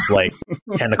with this like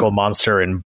tentacle monster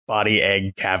and body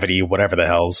egg cavity, whatever the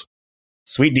hell's.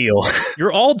 Sweet deal.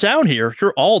 You're all down here.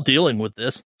 You're all dealing with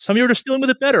this. Some of you are just dealing with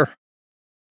it better.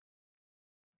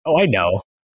 Oh, I know.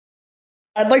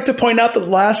 I'd like to point out that the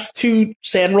last 2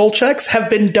 sand roll checks have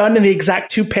been done in the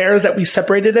exact 2 pairs that we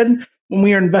separated in when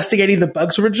we were investigating the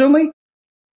bugs originally.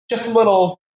 Just a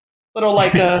little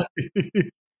like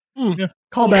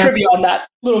Call back. trivia on that.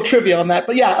 Little trivia on that.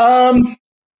 But yeah,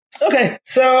 okay,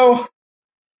 so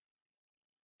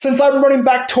since I'm running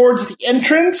back towards the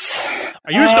entrance,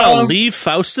 Are you just going to leave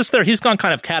Faustus there? He's gone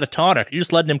kind of catatonic. You're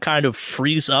just letting him kind of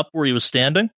freeze up where he was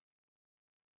standing?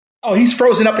 oh, he's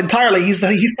frozen up entirely. He's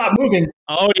not moving.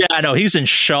 Oh, yeah, I know. He's in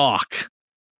shock.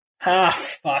 Ah,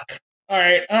 fuck. All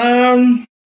right. I'm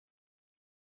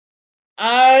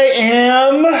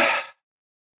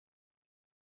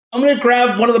going to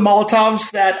grab one of the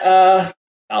Molotovs that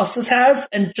Faustus has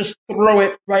and just throw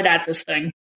it right at this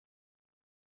thing.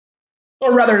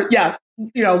 Or rather, yeah,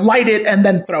 light it and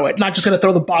then throw it. Not just going to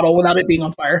throw the bottle without it being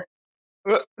on fire.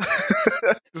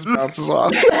 Just bounces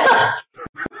off.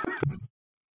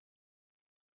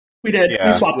 We did. Yeah.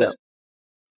 We swapped it.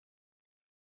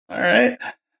 All right.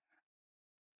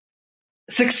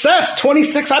 Success,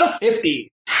 26 out of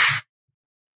 50.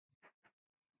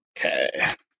 Okay.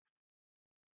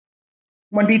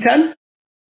 1d10.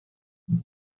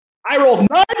 I rolled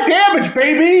 9 damage,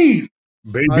 baby!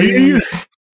 Nice.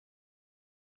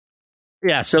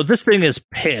 Yeah, so this thing is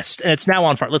pissed, and it's now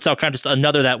on fire. Let's out kind of just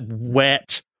another that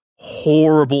wet,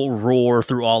 horrible roar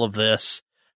through all of this.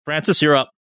 Francis, you're up.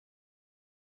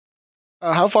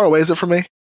 How far away is it from me?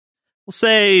 We'll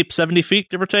say 70 feet,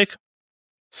 give or take.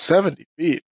 70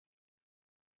 feet.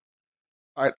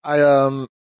 All right,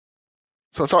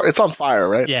 so it's on fire,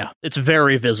 right? Yeah, it's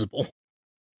very visible.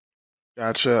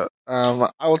 Gotcha. I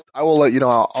will let you know.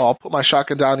 I'll put my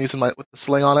shotgun down using with the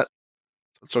sling on it.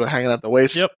 So it's sort of hanging at the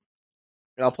waist. Yep.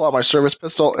 And I'll pull out my service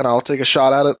pistol and I'll take a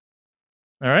shot at it.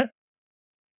 All right.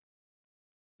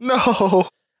 No.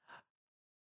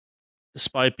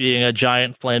 Despite being a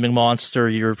giant flaming monster,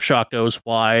 your shot goes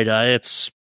wide.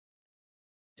 This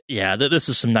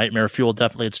is some nightmare fuel.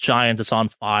 Definitely, it's giant. It's on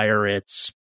fire.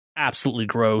 It's absolutely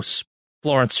gross.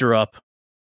 Florence, you're up.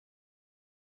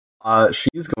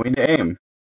 She's going to aim.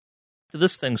 To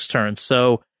this thing's turn.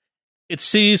 So it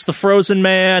sees the frozen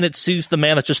man. It sees the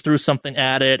man that just threw something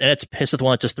at it, and it's pissed at the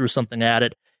one that just threw something at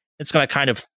it. It's going to kind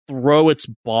of throw its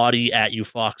body at you,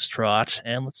 Foxtrot.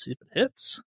 And let's see if it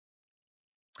hits.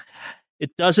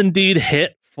 It does indeed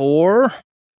hit for...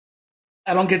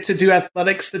 I don't get to do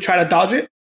athletics to try to dodge it?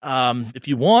 If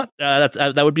you want,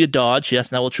 that would be a dodge, yes,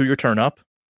 and that will chew your turn up.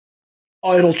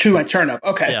 Oh, it'll chew my turn up.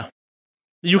 Okay. Yeah.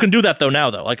 You can do that, though,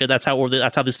 now, though. Like, that's how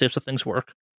these types of things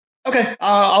work. Okay,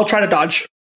 I'll try to dodge.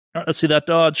 All right, let's see that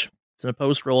dodge. It's an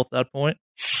opposed roll at that point.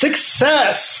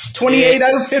 Success! 28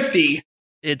 out of 50.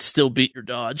 It still beat your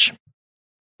dodge.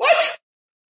 What?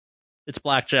 It's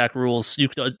blackjack rules.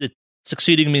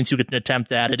 Succeeding means you get an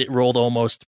attempt at it. It rolled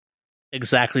almost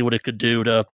exactly what it could do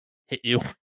to hit you.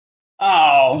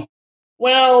 Oh.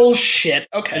 Well, shit.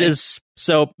 Okay. It is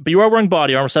so, but you are wearing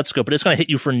body armor, so that's good, but it's going to hit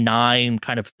you for 9,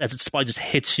 kind of, as its body just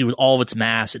hits you with all of its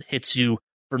mass, it hits you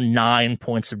for 9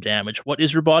 points of damage. What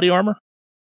is your body armor?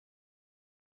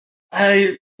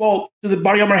 Well, the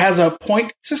body armor has a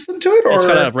point system to it? Or? It's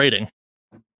got a rating.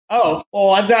 Oh,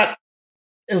 well, I've got,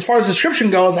 as far as description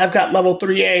goes, I've got level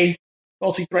 3A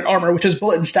multi-threat armor, which is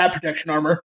bullet and stab protection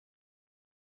armor.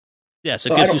 Yeah, so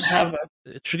So it I gives don't you. have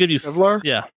a It should give you. Kevlar?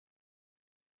 Yeah.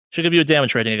 Should give you a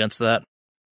damage rating against that.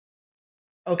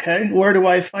 Okay, where do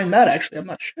I find that, actually? I'm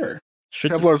not sure.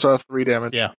 Should Kevlar's 3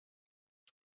 damage. Yeah.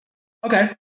 Okay.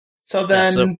 So then...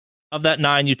 Yeah, so of that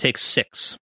 9, you take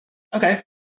 6. Okay.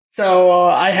 So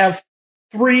I have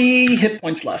 3 hit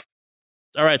points left.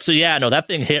 All right, so yeah, no, that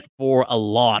thing hit for a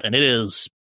lot, and it is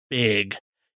big.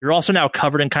 You're also now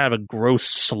covered in kind of a gross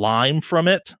slime from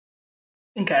it.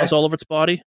 Okay. That's all over its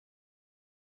body.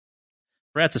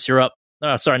 Francis, you're up.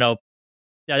 Sorry, no.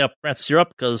 Yeah, Francis, you're up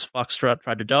because Foxtrot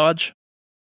tried to dodge.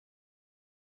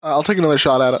 I'll take another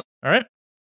shot at it. All right.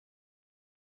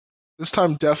 This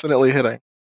time definitely hitting.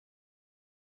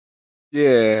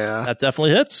 Yeah. That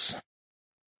definitely hits.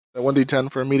 That 1d10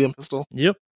 for a medium pistol.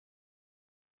 Yep.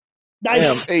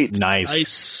 Nice. Damn, 8. Nice.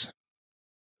 Nice.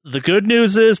 The good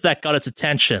news is that got its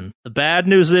attention. The bad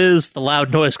news is the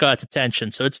loud noise got its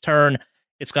attention. So its turn,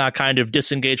 it's going to kind of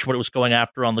disengage from what it was going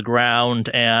after on the ground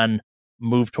and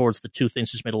move towards the two things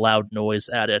that just made a loud noise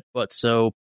at it. But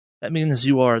so that means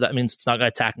it's not going to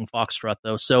attacking Foxtrot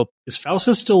though. So Is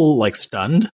Faustus still like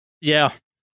stunned? yeah,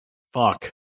 Fuck.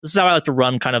 this is how I like to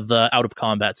run kind of the out of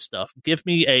combat stuff. Give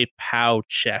me a POW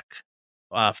check,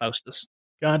 Faustus.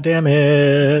 God damn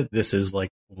it. This is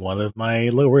like one of my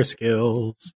lower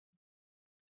skills.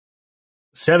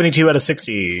 72 out of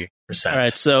 60%. All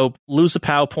right, so lose a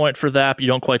POW point for that, but you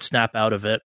don't quite snap out of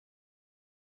it.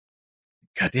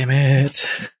 God damn it.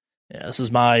 Yeah, this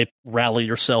is my rally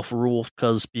yourself rule,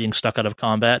 because being stuck out of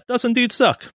combat does indeed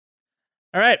suck.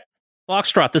 All right,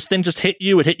 Foxtrot, this thing just hit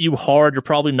you. It hit you hard. You're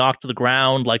probably knocked to the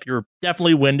ground. Like, you're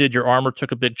definitely winded. Your armor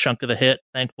took a big chunk of the hit,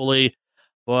 thankfully.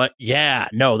 But yeah,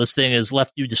 no, this thing has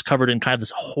left you just covered in kind of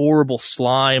this horrible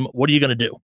slime. What are you going to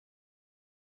do?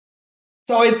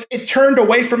 So it turned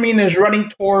away from me and is running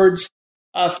towards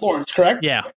Florence, correct?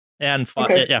 Yeah, and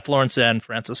Okay. yeah, Florence and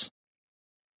Francis.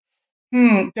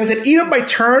 Does it eat up my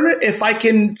turn if I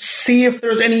can see if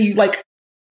there's any like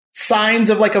signs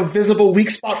of like a visible weak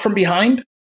spot from behind?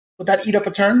 Would that eat up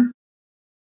a turn?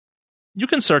 You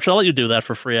can search. I'll let you do that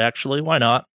for free, actually. Why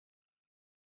not?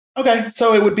 Okay,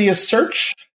 so it would be a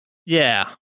search. Yeah.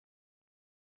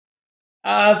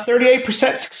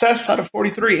 38% success out of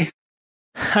 43.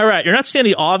 All right, you're not seeing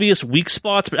any obvious weak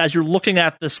spots, but as you're looking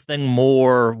at this thing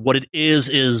more, what it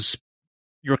is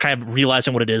you're kind of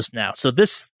realizing what it is now. So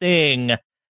this thing, now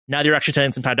that you're actually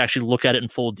taking some time to actually look at it in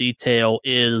full detail,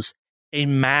 is a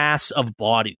mass of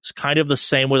bodies, kind of the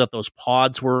same way that those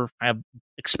pods were kind of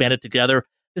expanded together.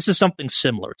 This is something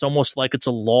similar. It's almost like it's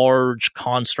a large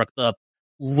construct. The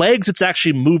legs it's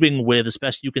actually moving with, as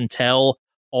best you can tell,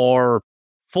 are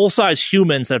full-size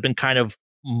humans that have been kind of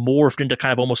morphed into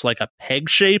kind of almost like a peg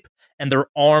shape, and their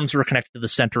arms are connected to the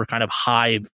center kind of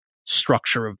hive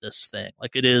structure of this thing.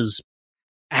 Like, it is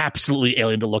absolutely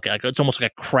alien to look at. It's almost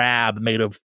like a crab made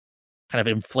of kind of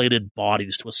inflated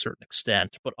bodies to a certain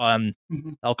extent. But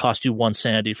that'll cost you 1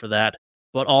 sanity for that.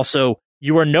 But also,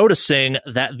 you are noticing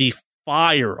that the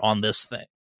fire on this thing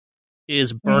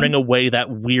is burning away that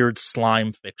weird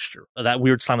slime fixture, that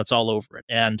weird slime that's all over it.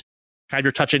 And kind of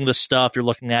you're touching this stuff, you're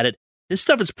looking at it. This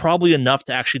stuff is probably enough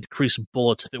to actually decrease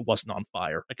bullets if it wasn't on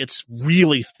fire. Like, it's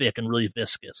really thick and really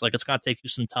viscous. Like, it's going to take you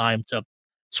some time to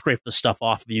scrape the stuff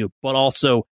off of you, but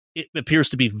also it appears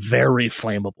to be very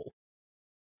flammable.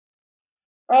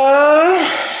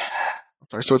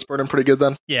 Sorry, so it's burning pretty good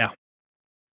then? Yeah.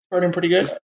 Burning pretty good.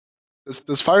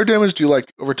 Does fire damage do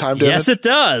like overtime damage? Yes, it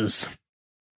does.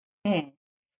 Can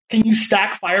you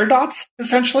stack fire dots,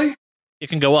 essentially? It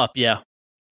can go up, yeah.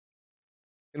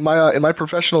 In my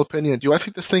professional opinion, do I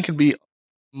think this thing can be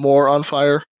more on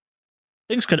fire?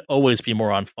 Things could always be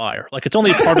more on fire. Like, it's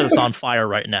only part of this on fire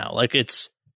right now. Like, it's...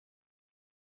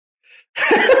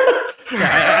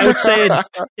 Yeah, I would say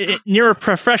near a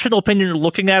professional opinion,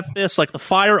 looking at this, like, the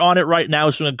fire on it right now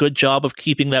is doing a good job of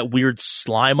keeping that weird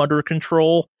slime under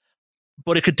control,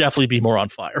 but it could definitely be more on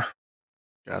fire.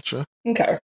 Gotcha.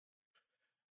 Okay.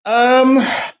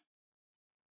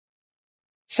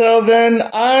 So then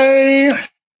I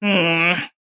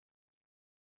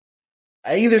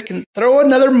either can throw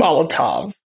another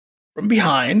Molotov from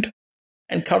behind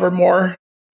and cover more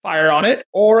fire on it,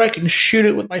 or I can shoot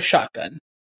it with my shotgun.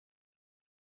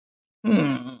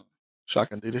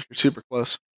 Shotgun, dude, if you're super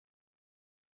close.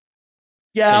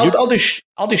 Yeah, I'll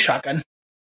do shotgun.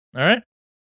 All right.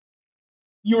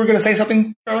 You were going to say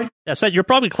something, Charlie? Yeah, Seth, you're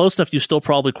probably close enough. You still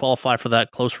probably qualify for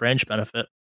that close range benefit.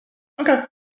 Okay.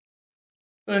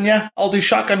 Then yeah, I'll do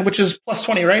shotgun, which is plus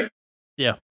 20, right?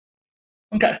 Yeah.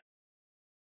 Okay.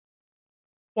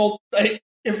 Well,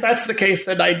 if that's the case,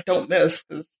 then I don't miss.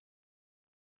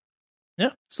 Yeah,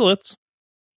 still hits.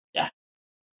 Yeah.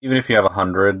 Even if you have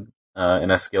 100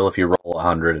 in a skill, if you roll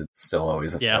 100, it's still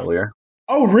always a failure.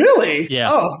 Oh, really?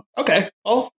 Yeah. Oh, okay.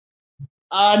 Well,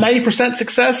 90%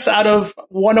 success out of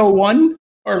 101,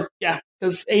 or yeah,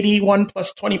 because 81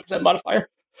 plus 20% modifier.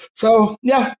 So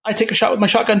yeah, I take a shot with my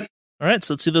shotgun. All right,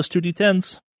 so let's see those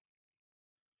 2d10s.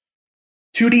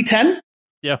 2d10?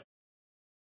 Yeah.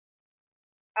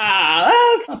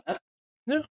 That's not bad.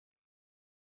 Yeah.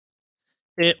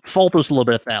 It falters a little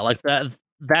bit at that. Like,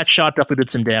 that shot definitely did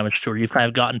some damage to her. You've kind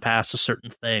of gotten past a certain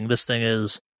thing. This thing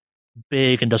is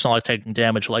big and doesn't like taking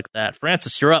damage like that.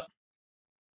 Francis, you're up.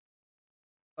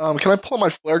 Can I pull my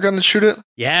flare gun and shoot it?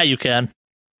 Yeah, you can.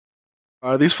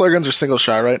 These flare guns are single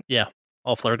shot, right? Yeah,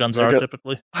 all flare guns are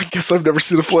typically. I guess I've never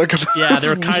seen a flare gun. Yeah,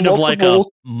 they're kind of like a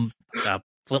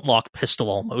flintlock pistol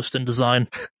almost in design.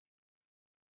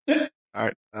 All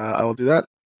right, I will do that.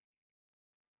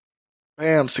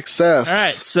 Bam, success. All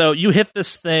right, so you hit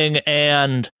this thing,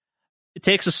 and it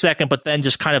takes a second, but then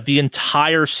just kind of the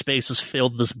entire space is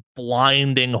filled with this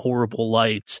blinding, horrible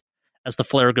light as the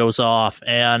flare goes off.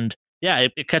 And yeah,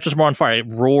 it catches more on fire. It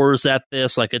roars at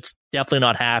this, like it's definitely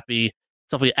not happy. It's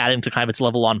definitely adding to kind of its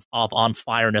level of on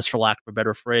fireness, for lack of a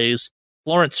better phrase.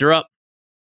 Florence, you're up.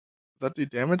 Does that do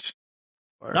damage?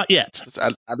 Or Not yet. just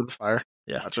add to the fire?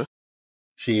 Yeah. Gotcha.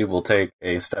 She will take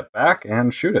a step back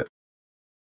and shoot it.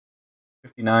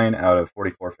 59 out of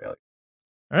 44 failure.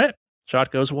 All right.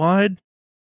 Shot goes wide.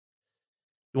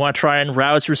 You want to try and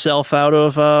rouse yourself out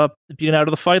of being out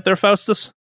of the fight there,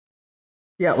 Faustus?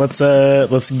 Yeah, let's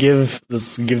give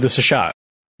this a shot.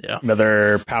 Yeah.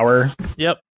 Another power.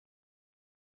 Yep.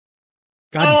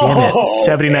 God damn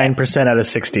it. 79% out of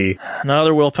 60.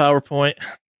 Another willpower point.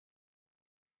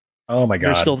 Oh my god.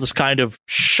 You're still just kind of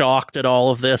shocked at all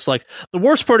of this. Like, the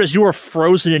worst part is you are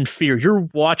frozen in fear. You're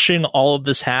watching all of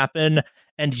this happen,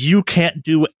 and you can't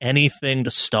do anything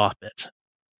to stop it.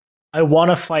 I want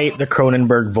to fight the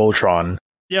Cronenberg Voltron.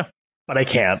 Yeah. But I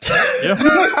can't.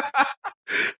 Yeah.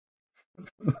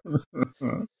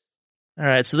 All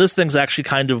right, so this thing's actually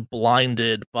kind of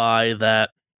blinded by that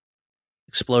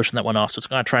explosion that went off, so it's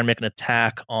going to try and make an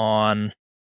attack on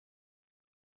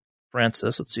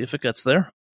Francis. Let's see if it gets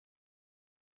there.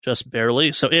 Just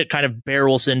barely. So it kind of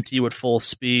barrels into you at full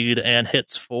speed and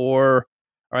hits for...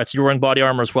 All right, so you're wearing body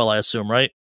armor as well, I assume,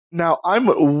 right? Now, I'm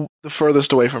the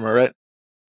furthest away from her, right?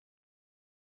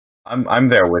 I'm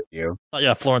there with you. Oh,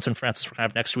 yeah, Florence and Francis were kind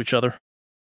of next to each other.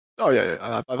 Oh,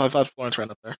 yeah. I've had Florence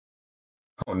right up there.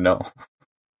 Oh no.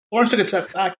 Florence took a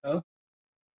step back, though.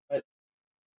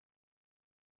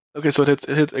 Okay, so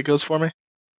it goes for me?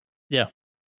 Yeah.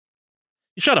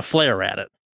 You shot a flare at it.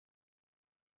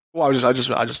 Well, I just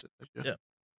Yeah.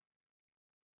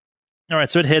 All right,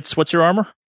 so it hits. What's your armor?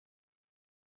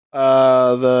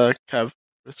 The Kevlar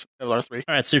 3.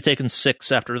 All right, so you're taking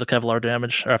 6 after the Kevlar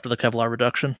damage, or after the Kevlar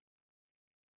reduction.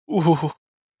 Ooh,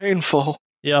 painful.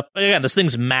 Yep. Again, this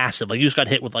thing's massive. Like, you just got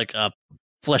hit with, like, a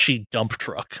fleshy dump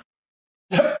truck.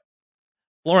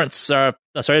 Florence, sorry,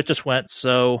 it just went,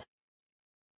 so...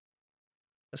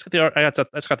 I just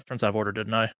got the turns out of order,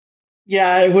 didn't I?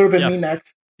 Yeah, it would have been me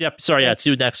next. Yep, sorry, yeah, it's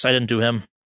you next. I didn't do him.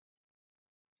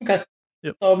 Okay.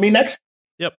 Yep. So, me next?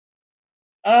 Yep.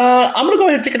 I'm going to go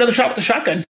ahead and take another shot with the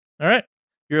shotgun. All right.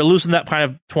 You're losing that kind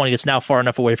of 20. It's now far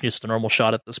enough away from just a normal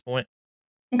shot at this point.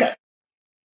 Okay.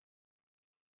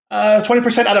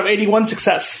 20% out of 81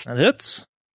 success. That hits.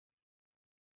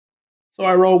 So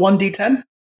I roll 1d10?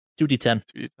 2d10.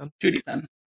 2d10.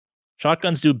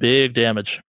 Shotguns do big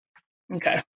damage.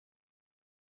 Okay.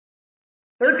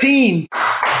 13.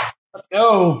 Let's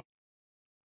go.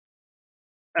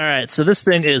 All right, so this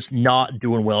thing is not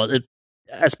doing well. It,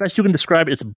 as best you can describe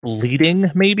it, it's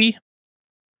bleeding, maybe.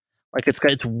 Like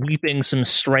it's weeping some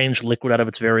strange liquid out of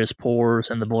its various pores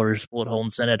and the various bullet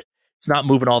holes in it. It's not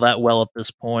moving all that well at this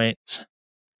point.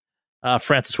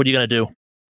 Francis, what are you going to do?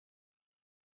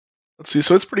 Let's see.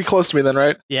 So it's pretty close to me then,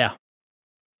 right? Yeah.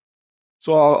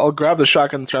 So I'll grab the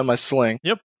shotgun and throw in my sling.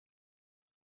 Yep.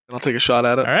 And I'll take a shot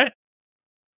at it. All right.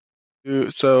 Do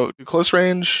close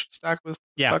range stack with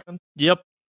shotgun? Yep.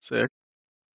 Sick.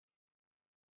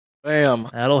 Bam.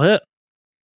 That'll hit.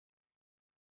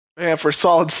 Bam for a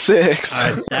solid 6.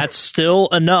 All right, that's still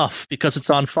enough because it's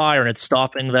on fire and it's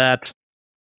stopping that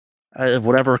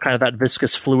whatever kind of that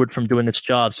viscous fluid from doing its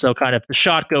job. So kind of the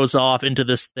shot goes off into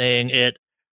this thing. It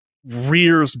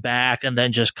rears back and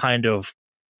then just kind of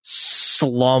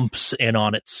slumps in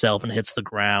on itself and hits the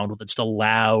ground with just a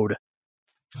loud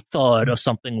thud of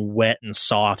something wet and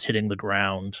soft hitting the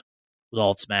ground with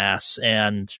all its mass.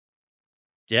 And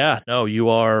yeah, no, you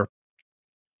are,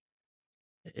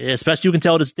 as best you can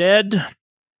tell, it is dead.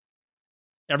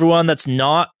 Everyone that's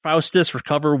not Faustus,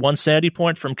 recover 1 sanity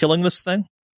point from killing this thing.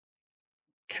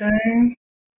 Okay.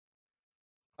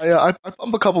 I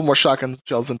pump a couple more shotgun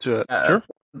shells into it. Sure.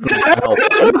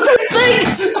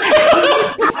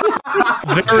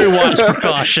 Very wise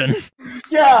precaution.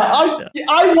 Yeah,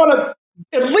 I want to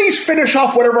at least finish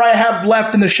off whatever I have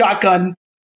left in the shotgun,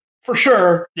 for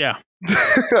sure. Yeah.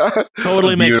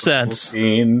 Totally makes sense.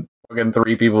 Scene. Fucking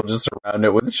 3 people just surround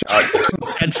it with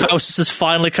shotguns. And Faustus is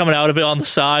finally coming out of it on the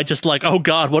side, just like, oh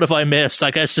god, what have I missed?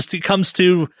 I guess just it comes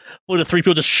to the 3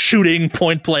 people just shooting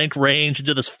point blank range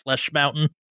into this flesh mountain.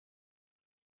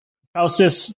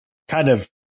 Faustus kind of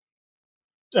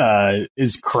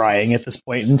is crying at this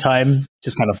point in time,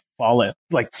 just kind of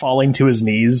falling to his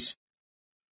knees.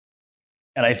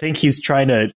 And I think he's trying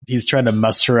to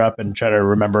muster up and try to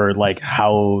remember like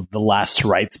how the last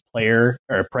rites prayer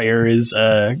is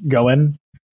going,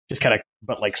 just kind of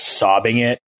but like sobbing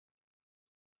it.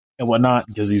 and whatnot,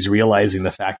 because he's realizing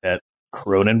the fact that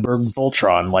Cronenberg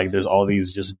Voltron, like there's all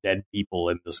these just dead people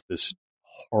in this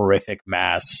horrific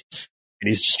mass, and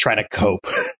he's just trying to cope.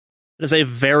 It is a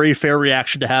very fair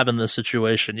reaction to have in this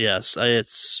situation. Yes,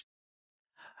 it's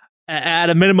at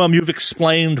a minimum you've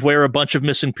explained where a bunch of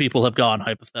missing people have gone.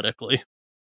 Hypothetically,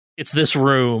 it's this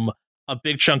room. A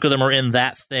big chunk of them are in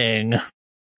that thing.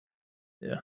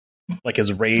 Yeah, like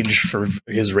his rage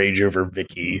over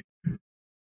Vicky,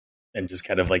 and just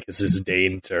kind of like his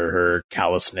disdain to her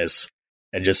callousness,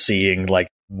 and just seeing like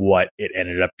what it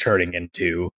ended up turning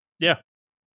into. Yeah.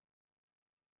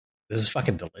 This is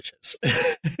fucking delicious.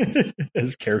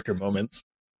 His character moments.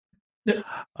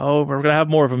 Oh, we're gonna have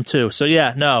more of them too. So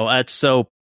yeah, no, it's so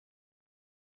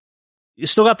you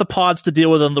still got the pods to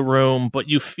deal with in the room, but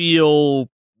you feel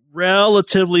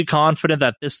relatively confident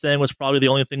that this thing was probably the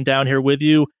only thing down here with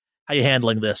you. How are you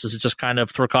handling this? Is it just kind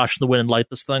of throw caution to the wind and light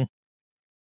this thing?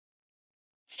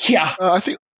 Yeah, I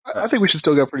think we should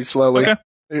still go pretty slowly. Okay.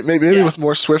 Maybe with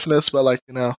more swiftness, but like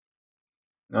Now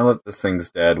that this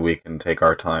thing's dead, we can take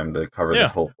our time to cover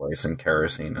this whole place in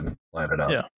kerosene and light it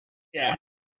up. Yeah.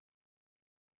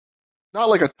 Not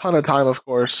like a ton of time, of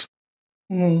course.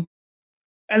 Mm.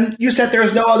 And you said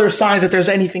there's no other signs that there's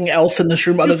anything else in this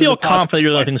room other You feel than the pods. confident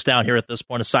you're the only things down here at this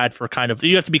point, aside for kind of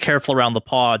you have to be careful around the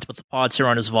pods, but the pods here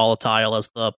aren't as volatile as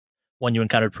the one you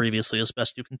encountered previously, as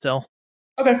best you can tell.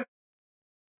 Okay.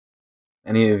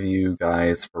 Any of you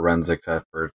guys forensics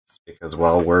efforts, because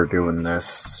while we're doing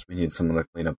this, we need someone to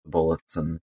clean up the bullets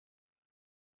and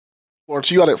Florence,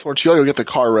 you gotta go get the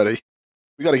car ready.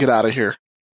 We gotta get out of here.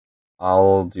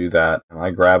 I'll do that. Am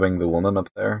I grabbing the woman up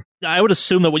there? I would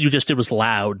assume that what you just did was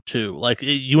loud too. Like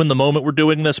you in the moment were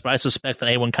doing this, but I suspect that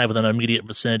anyone kind of in the immediate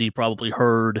vicinity probably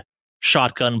heard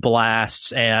shotgun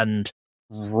blasts and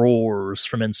roars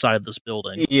from inside this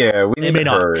building. Yeah, they may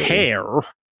not care.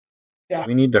 Yeah.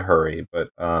 We need to hurry, but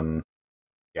yeah. I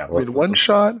mean, one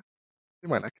shot, we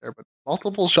might not care, but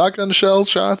multiple shotgun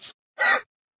shots.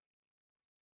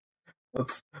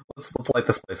 Let's light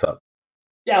this place up.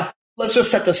 Yeah, let's just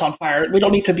set this on fire. We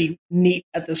don't need to be neat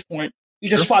at this point. You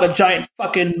just fought a giant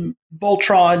fucking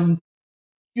Voltron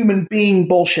human being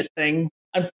bullshit thing.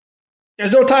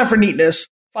 There's no time for neatness.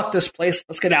 Fuck this place.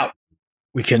 Let's get out.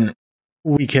 We can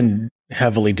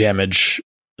heavily damage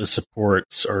the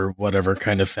supports or whatever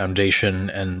kind of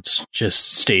foundation and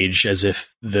just stage as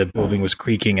if the building was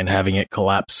creaking and having it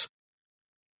collapse.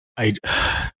 Oh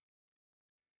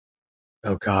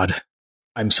God.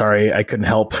 I'm sorry, I couldn't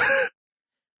help.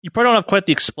 You probably don't have quite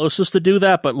the explosives to do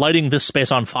that, but lighting this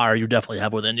space on fire, you definitely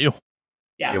have within you.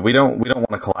 Yeah, we don't want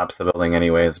to collapse the building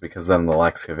anyways, because then they'll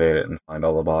excavate it and find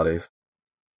all the bodies.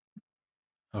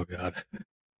 Oh God.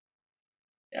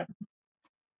 Yeah.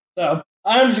 So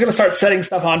I'm just gonna start setting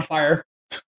stuff on fire.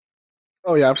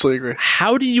 Oh yeah, absolutely agree.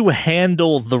 How do you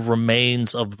handle the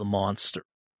remains of the monster?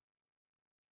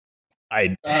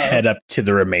 I'd head up to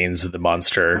the remains of the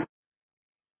monster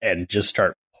and just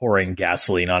start pouring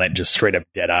gasoline on it, just straight up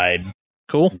dead-eyed.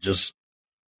 Cool. Just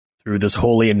through this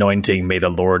holy anointing, may the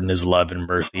Lord in his love and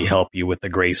mercy help you with the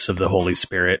grace of the Holy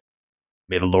Spirit.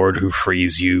 May the Lord who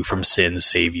frees you from sin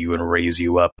save you and raise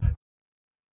you up.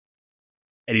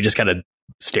 And he just kind of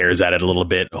stares at it a little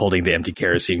bit, holding the empty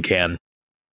kerosene can.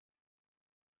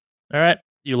 All right.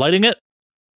 You lighting it?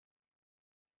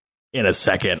 In a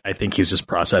second. I think he's just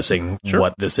processing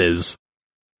what this is.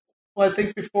 Well,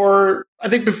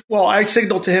 I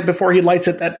signaled to him before he lights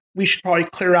it that we should probably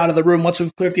clear out of the room once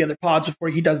we've cleared the other pods before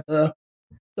he does the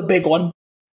big one.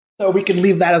 So we can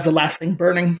leave that as the last thing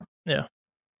burning. Yeah.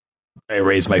 I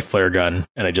raise my flare gun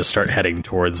and I just start heading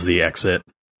towards the exit.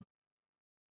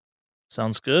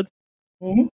 Sounds good.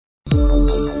 Mm-hmm.